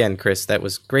you again, Chris. That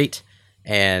was great.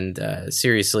 And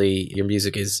seriously, your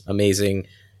music is amazing.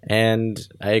 And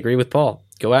I agree with Paul.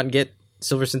 Go out and get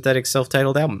Silver Synthetic's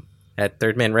self-titled album at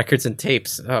Third Man Records and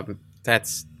Tapes.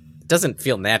 Doesn't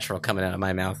feel natural coming out of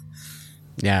my mouth.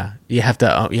 Yeah, you have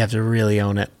to really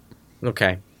own it.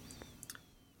 Okay.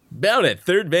 Bound at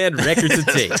Third Man Records and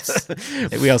Tapes.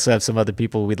 We also have some other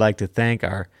people we'd like to thank.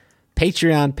 Our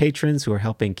Patreon patrons who are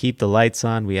helping keep the lights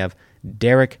on. We have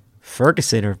Derek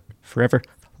Ferguson, or Forever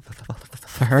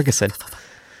Ferguson.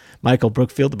 Michael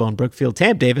Brookfield, the Bone Brookfield,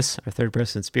 Tam Davis, our third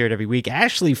person spirit every week,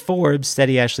 Ashley Forbes,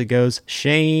 Steady Ashley Goes,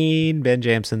 Shane Ben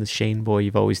Jamson, the Shane boy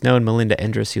you've always known, Melinda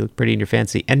Endress, you look pretty in your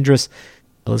fancy Endress,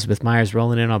 Elizabeth Myers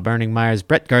rolling in on Burning Myers,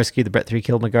 Brett Garsky, the Brett 3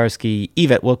 Killed McGarsky,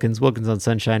 Yvette Wilkins on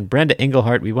Sunshine, Brenda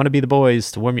Englehart, We Want to Be the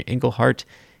Boys, To Warm Your Englehart,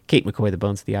 Kate McCoy, the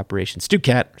Bones of the Operation, Stu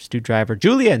Cat, Stu Driver,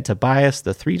 Julia and Tobias,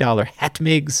 the $3 Hat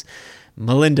Migs,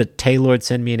 Melinda Taylor,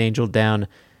 Send Me an Angel Down,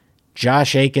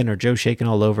 Josh Aiken, or Joe Shaken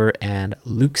all over, and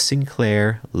Luke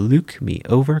Sinclair, Luke Me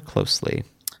Over Closely.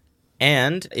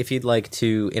 And if you'd like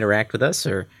to interact with us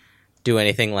or do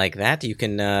anything like that, you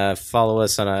can follow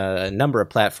us on a number of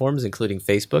platforms, including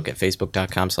Facebook at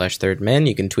facebook.com/thirdmen.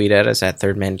 You can tweet at us at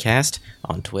thirdmencast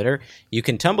on Twitter. You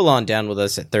can tumble on down with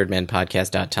us at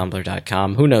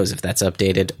thirdmenpodcast.tumblr.com. Who knows if that's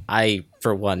updated? I,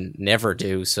 for one, never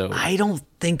do. So I don't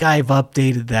think I've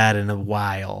updated that in a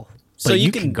while. So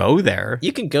you can go there.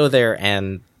 You can go there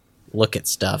and look at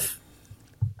stuff,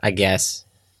 I guess.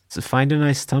 So find a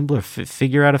nice Tumblr.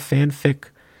 Figure out a fanfic.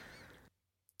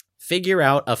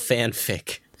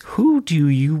 Who do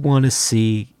you want to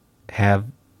see have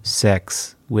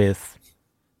sex with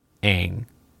Aang?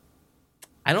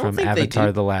 I don't from think Avatar: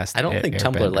 they do. The Last I don't think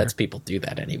Airbender. Tumblr lets people do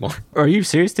that anymore. Are you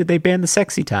serious? Did they ban the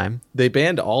sexy time? They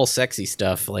banned all sexy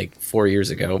stuff like 4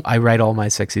 years ago. I write all my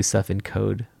sexy stuff in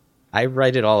code. I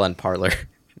write it all on Parler.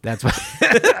 That's why.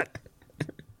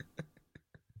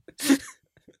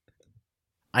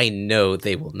 I know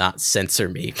they will not censor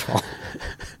me, Paul.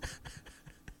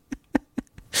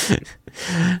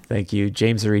 Thank you,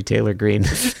 James Marie Taylor Green.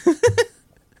 James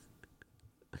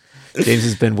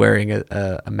has been wearing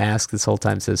a mask this whole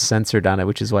time, says censored on it,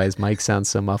 which is why his mic sounds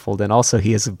so muffled. And also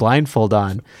he has a blindfold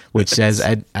on, which says,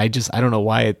 I don't know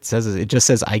why it says it. It just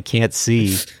says, I can't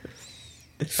see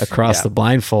across the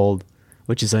blindfold,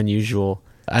 which is unusual.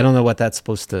 I don't know what that's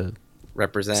supposed to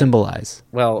represent, symbolize.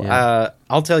 Well,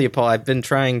 I'll tell you, Paul, I've been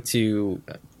trying to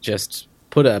just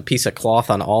put a piece of cloth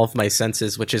on all of my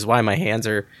senses, which is why my hands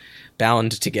are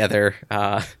bound together.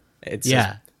 It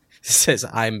says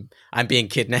I'm being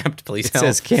kidnapped. Please help.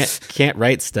 It says can't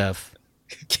write stuff.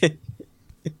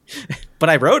 But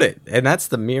I wrote it, and that's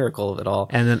the miracle of it all.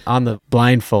 And then on the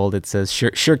blindfold, it says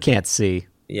sure can't see.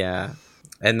 Yeah,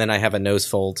 and then I have a nose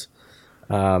fold.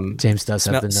 James does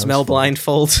have the nose smell fold.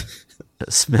 blindfold.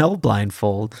 Smell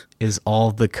blindfold is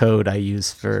all the code I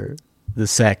use for the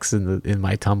sex in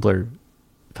my Tumblr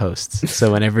posts.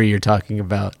 So whenever you're talking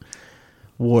about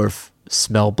Worf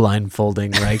smell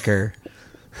blindfolding Riker,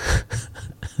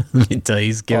 let me tell you,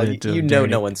 he's giving it to him. You know,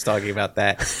 no one's talking about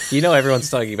that. You know,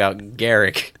 everyone's talking about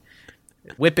Garrick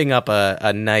whipping up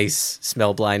a nice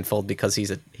smell blindfold because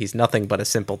he's nothing but a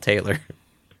simple tailor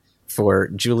for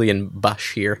Julian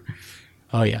Bush here.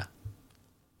 Oh yeah.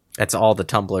 That's all the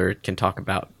Tumblr can talk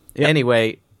about. Yep.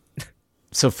 Anyway,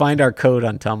 So find our code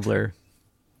on Tumblr.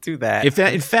 do that.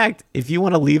 In fact, if you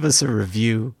want to leave us a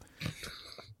review,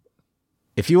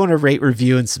 if you want to rate,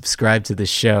 review, and subscribe to the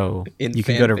show, In you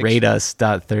can go to fanfiction.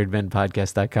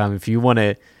 rateus.thirdmenpodcast.com. If you want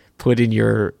to put in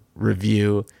your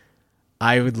review,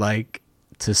 I would like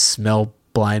to smell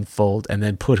blindfold and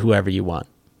then put whoever you want.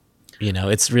 You know,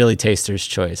 it's really taster's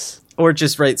choice. Or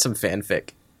just write some fanfic.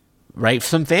 Write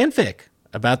some fanfic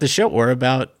about the show or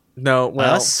about No,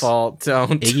 well, Us? Paul,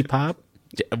 don't. Iggy Pop.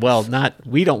 Well,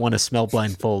 we don't want to smell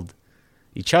blindfold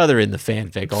each other in the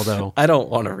fanfic, although I don't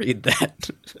want to read that.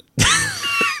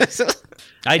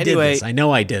 I did Anyway. this. I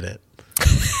know I did it.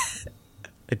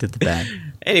 I did the bad.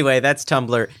 Anyway, that's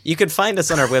Tumblr. You can find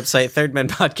us on our website,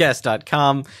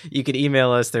 thirdmenpodcast.com. You can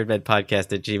email us,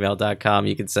 thirdmenpodcast@gmail.com.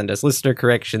 You can send us listener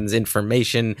corrections,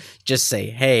 information. Just say,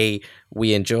 hey,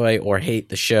 we enjoy or hate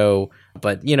the show.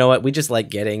 But you know what? We just like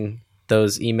getting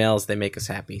those emails. They make us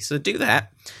happy. So do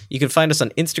that. You can find us on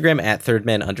Instagram at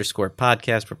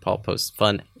thirdmen_podcast, where Paul posts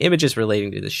fun images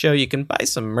relating to the show. You can buy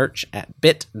some merch at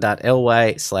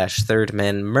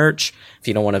bit.ly/thirdmenmerch. If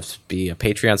you don't want to be a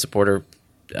Patreon supporter,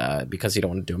 because you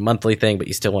don't want to do a monthly thing, but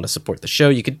you still want to support the show,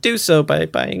 you could do so by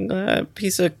buying a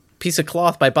piece of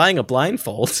cloth, by buying a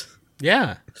blindfold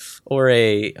Yeah. or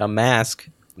a mask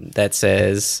that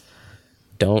says,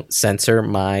 "Don't censor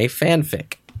my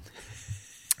fanfic."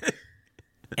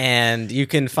 And you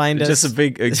can find us Just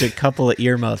a couple of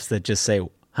earmuffs that just say,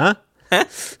 huh?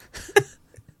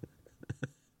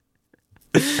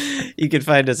 You can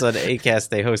find us on Acast.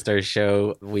 They host our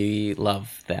show. We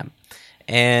love them.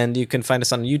 And you can find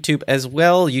us on YouTube as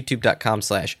well,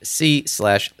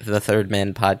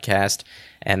 youtube.com/c/thethirdmenpodcast.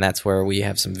 And that's where we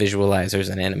have some visualizers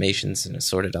and animations and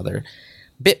assorted other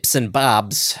bips and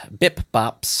bobs, bip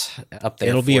bops up there.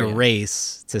 It'll be for a you.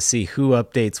 race to see who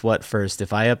updates what first.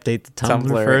 If I update the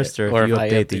Tumblr first or if you I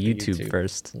update the update the YouTube YouTube.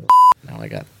 first. Now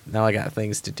I got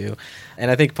things to do.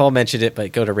 And I think Paul mentioned it,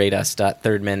 but go to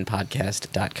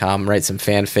rateus.thirdmenpodcast.com, write some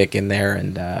fanfic in there,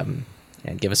 and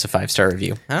give us a 5-star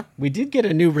review. Huh? We did get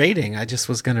a new rating. I just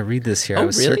was going to read this here. Oh, I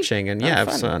was really? searching, and Oh, yeah,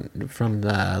 fun. it's from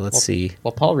let's see.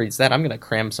 While Paul reads that, I'm going to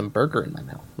cram some burger in my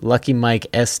mouth. Lucky Mike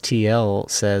STL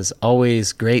says,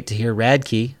 always great to hear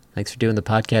Radkey. Thanks for doing the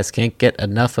podcast. Can't get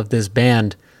enough of this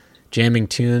band. Jamming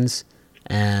tunes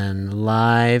and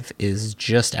live is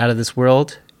just out of this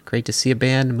world. Great to see a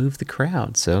band move the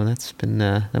crowd. So that's been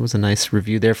that was a nice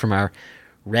review there from our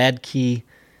Radkey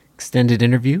extended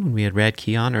interview when we had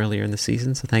Radkey on earlier in the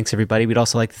season. So thanks everybody. We'd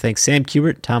also like to thank Sam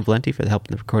Kubert and Tom Valenti for the help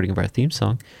in the recording of our theme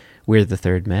song, We're the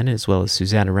Third Men, as well as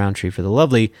Susanna Roundtree for the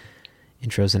lovely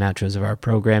intros and outros of our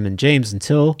program. And James,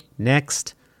 until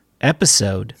next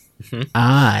episode,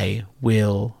 I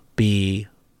will be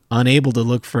unable to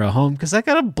look for a home because I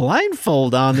got a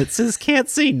blindfold on that says can't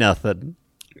see nothing.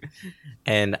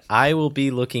 And I will be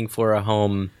looking for a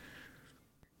home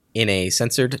in a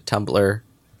censored Tumblr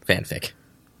fanfic.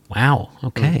 Wow.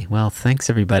 Okay. Well, thanks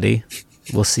everybody.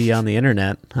 We'll see you on the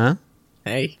internet, huh?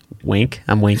 Hey, Wink.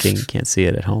 I'm winking. You can't see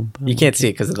it at home. you can't see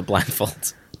it because of the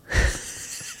blindfolds.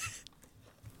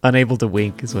 Unable to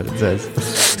wink is what it says.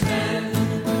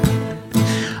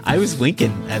 I was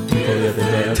winking at people the other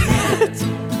day.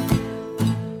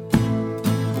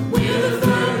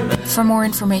 For more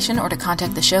information or to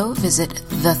contact the show, visit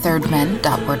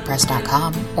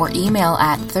thethirdmen.wordpress.com or email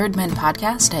at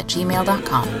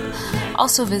thirdmenpodcast@gmail.com.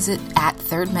 Also visit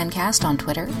 @thirdmencast on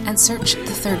Twitter and search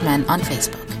The Third Men on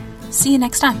Facebook. See you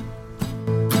next time.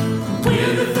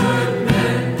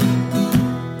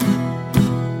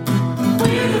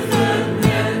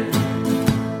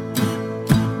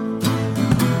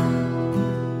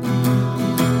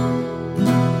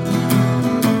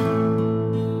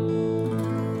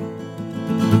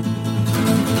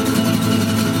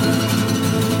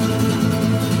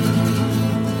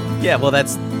 Yeah, well, that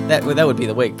would be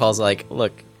the wig. Paul's like,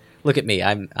 look at me.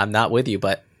 I'm not with you,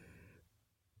 but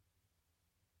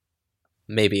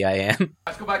maybe I am.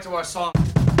 Let's go back to our song.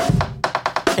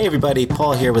 Hey everybody,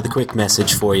 Paul here with a quick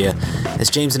message for you. As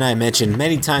James and I mentioned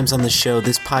many times on the show,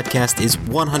 this podcast is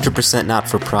 100%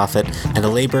 not-for-profit and a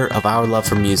labor of our love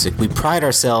for music. We pride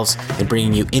ourselves in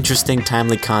bringing you interesting,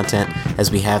 timely content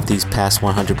as we have these past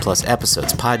 100-plus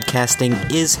episodes.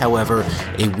 Podcasting is, however,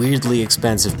 a weirdly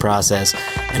expensive process,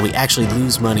 and we actually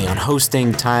lose money on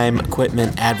hosting, time,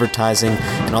 equipment, advertising,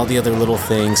 and all the other little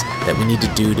things that we need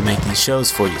to do to make these shows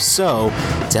for you. So,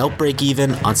 to help break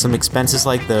even on some expenses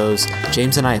like those,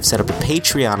 James and I have set up a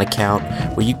Patreon account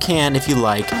where you can, if you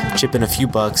like, chip in a few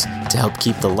bucks to help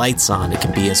keep the lights on. It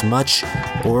can be as much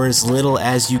or as little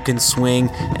as you can swing,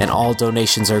 and all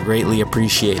donations are greatly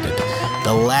appreciated.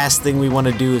 The last thing we want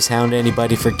to do is hound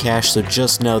anybody for cash, so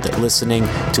just know that listening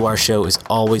to our show is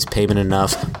always payment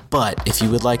enough. But if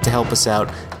you would like to help us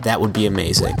out, that would be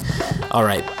amazing. All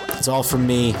right, that's all from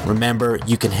me. Remember,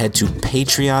 you can head to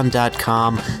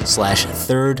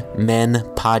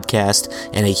patreon.com/thirdmenpodcast,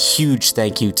 and a huge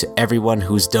thank you to everyone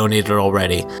who's donated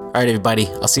already. All right, everybody,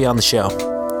 I'll see you on the show.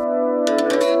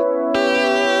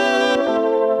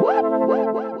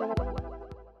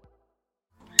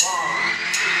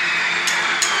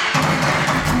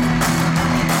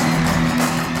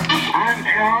 I'm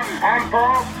John, I'm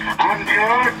Paul, I'm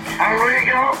George, I'm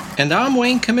Rigo. And I'm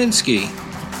Wayne Kaminsky.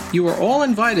 You are all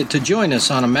invited to join us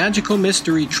on a magical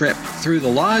mystery trip through the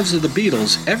lives of the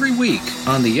Beatles every week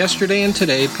on the Yesterday and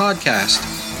Today podcast.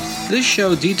 This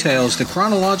show details the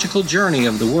chronological journey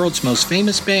of the world's most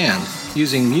famous band,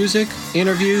 using music,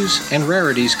 interviews, and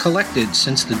rarities collected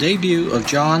since the debut of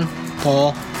John,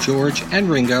 Paul, George, and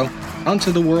Ringo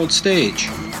onto the world stage.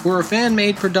 We're a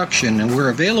fan-made production, and we're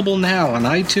available now on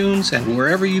iTunes and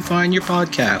wherever you find your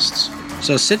podcasts.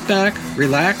 So sit back,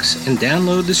 relax, and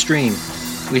download the stream.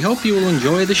 We hope you will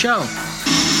enjoy the show.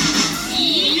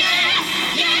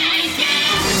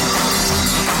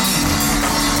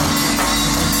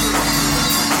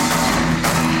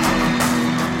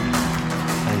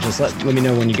 And just let me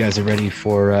know when you guys are ready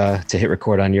for to hit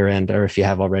record on your end, or if you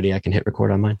have already, I can hit record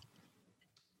on mine.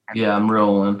 Yeah, I'm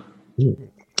rolling.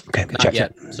 Okay, Not check,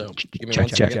 yet. check. So give me Check, 1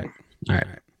 check, second. check. All right.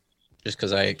 Just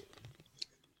because I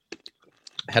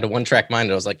had a one-track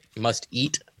mind, I was like, must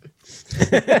eat.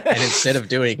 And instead of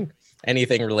doing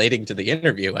anything relating to the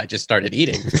interview, I just started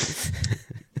eating.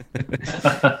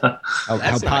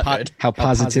 That's not good. How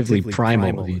positively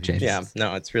primal of you, James. Yeah,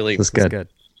 no, it's really That's good. I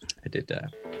did a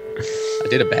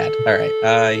bad. All right,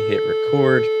 I hit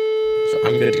record, so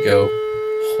I'm good to go.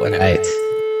 Whenever.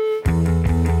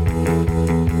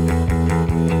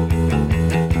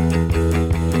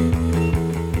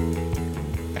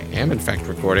 I am in fact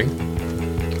recording.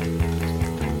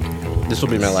 This will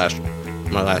be my last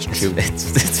chew. It's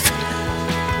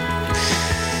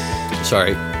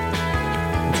sorry.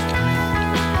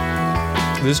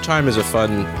 This time is a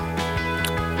fun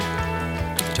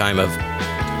time of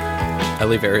I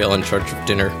leave Ariel in charge of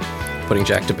dinner, putting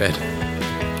Jack to bed,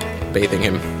 bathing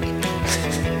him.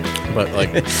 But like,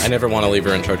 I never want to leave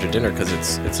her in charge of dinner because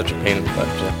it's such a pain in the butt.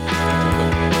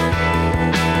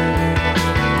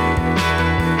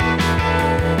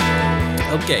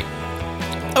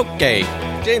 Okay,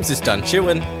 James is done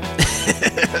chewing.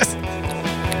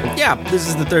 Yeah, this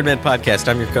is the Third Man Podcast.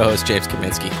 I'm your co-host, James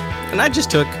Kaminsky, and I just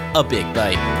took a big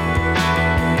bite.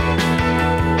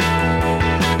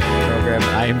 Program.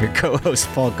 I am your co-host,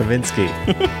 Paul Kavinsky.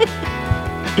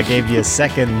 I gave you a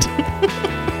second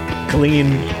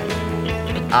clean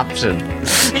option.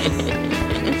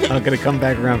 I'm gonna come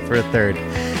back around for a third.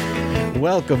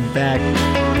 Welcome back.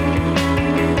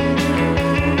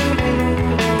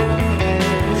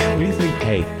 What do you think?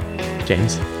 Hey,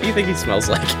 James. What do you think he smells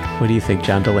like? What do you think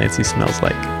John Delancey smells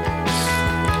like?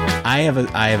 I have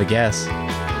a guess.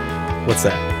 What's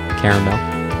that? Caramel.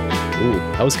 Ooh,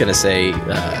 I was gonna say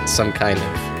some kind of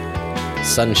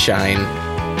sunshine.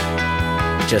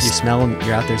 Just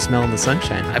You're out there smelling the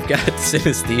sunshine. I've got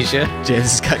synesthesia.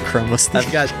 James has got chromosthesia.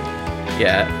 I've got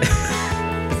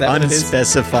Is that what it is?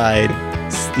 Unspecified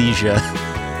sthesia.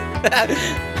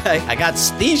 I got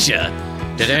sthesia.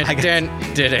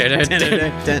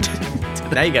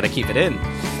 Now you gotta keep it in.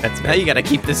 Now you gotta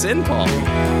keep this in, Paul.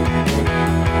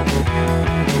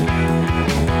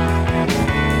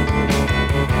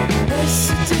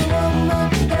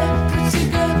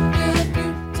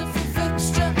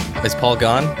 Is Paul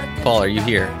gone? Paul, are you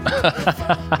here?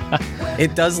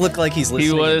 It does look like he's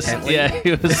listening.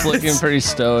 He was looking pretty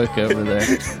stoic over there.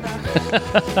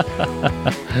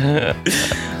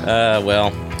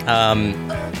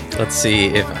 Let's see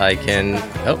if I can.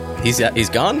 Oh, he's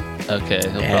gone. Okay,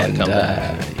 he'll probably come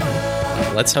back.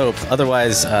 Let's hope.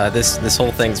 Otherwise, this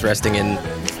whole thing's resting in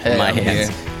my I'm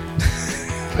hands.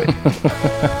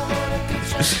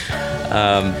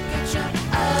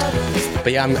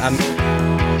 But yeah, I'm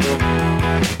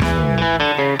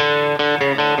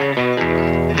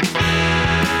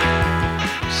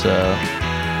So,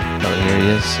 here he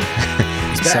is.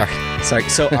 Sorry.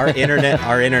 So our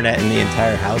internet in the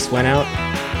entire house went out,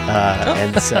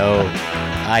 and so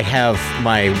I have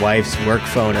my wife's work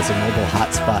phone as a mobile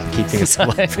hotspot keeping us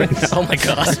alive right now. Oh my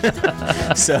god.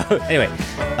 So anyway,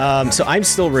 so I'm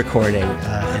still recording,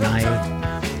 and I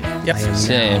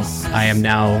am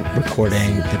now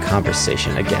recording the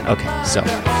conversation again. Okay, so.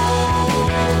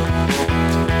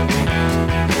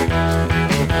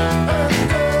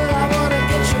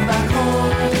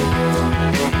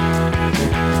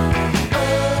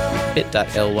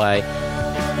 bit.ly.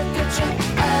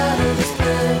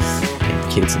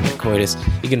 And kids in the coitus.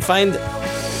 You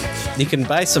can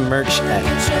buy some merch at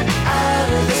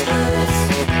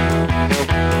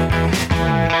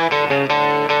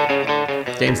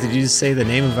James, did you just say the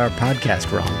name of our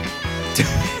podcast wrong?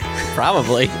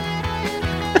 Probably.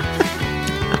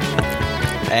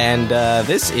 And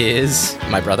this is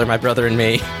My Brother, and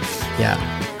Me.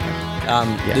 Yeah.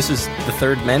 This is the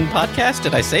Third Men podcast.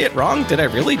 Did I say it wrong? Did I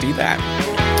really do that?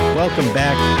 Welcome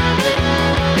back.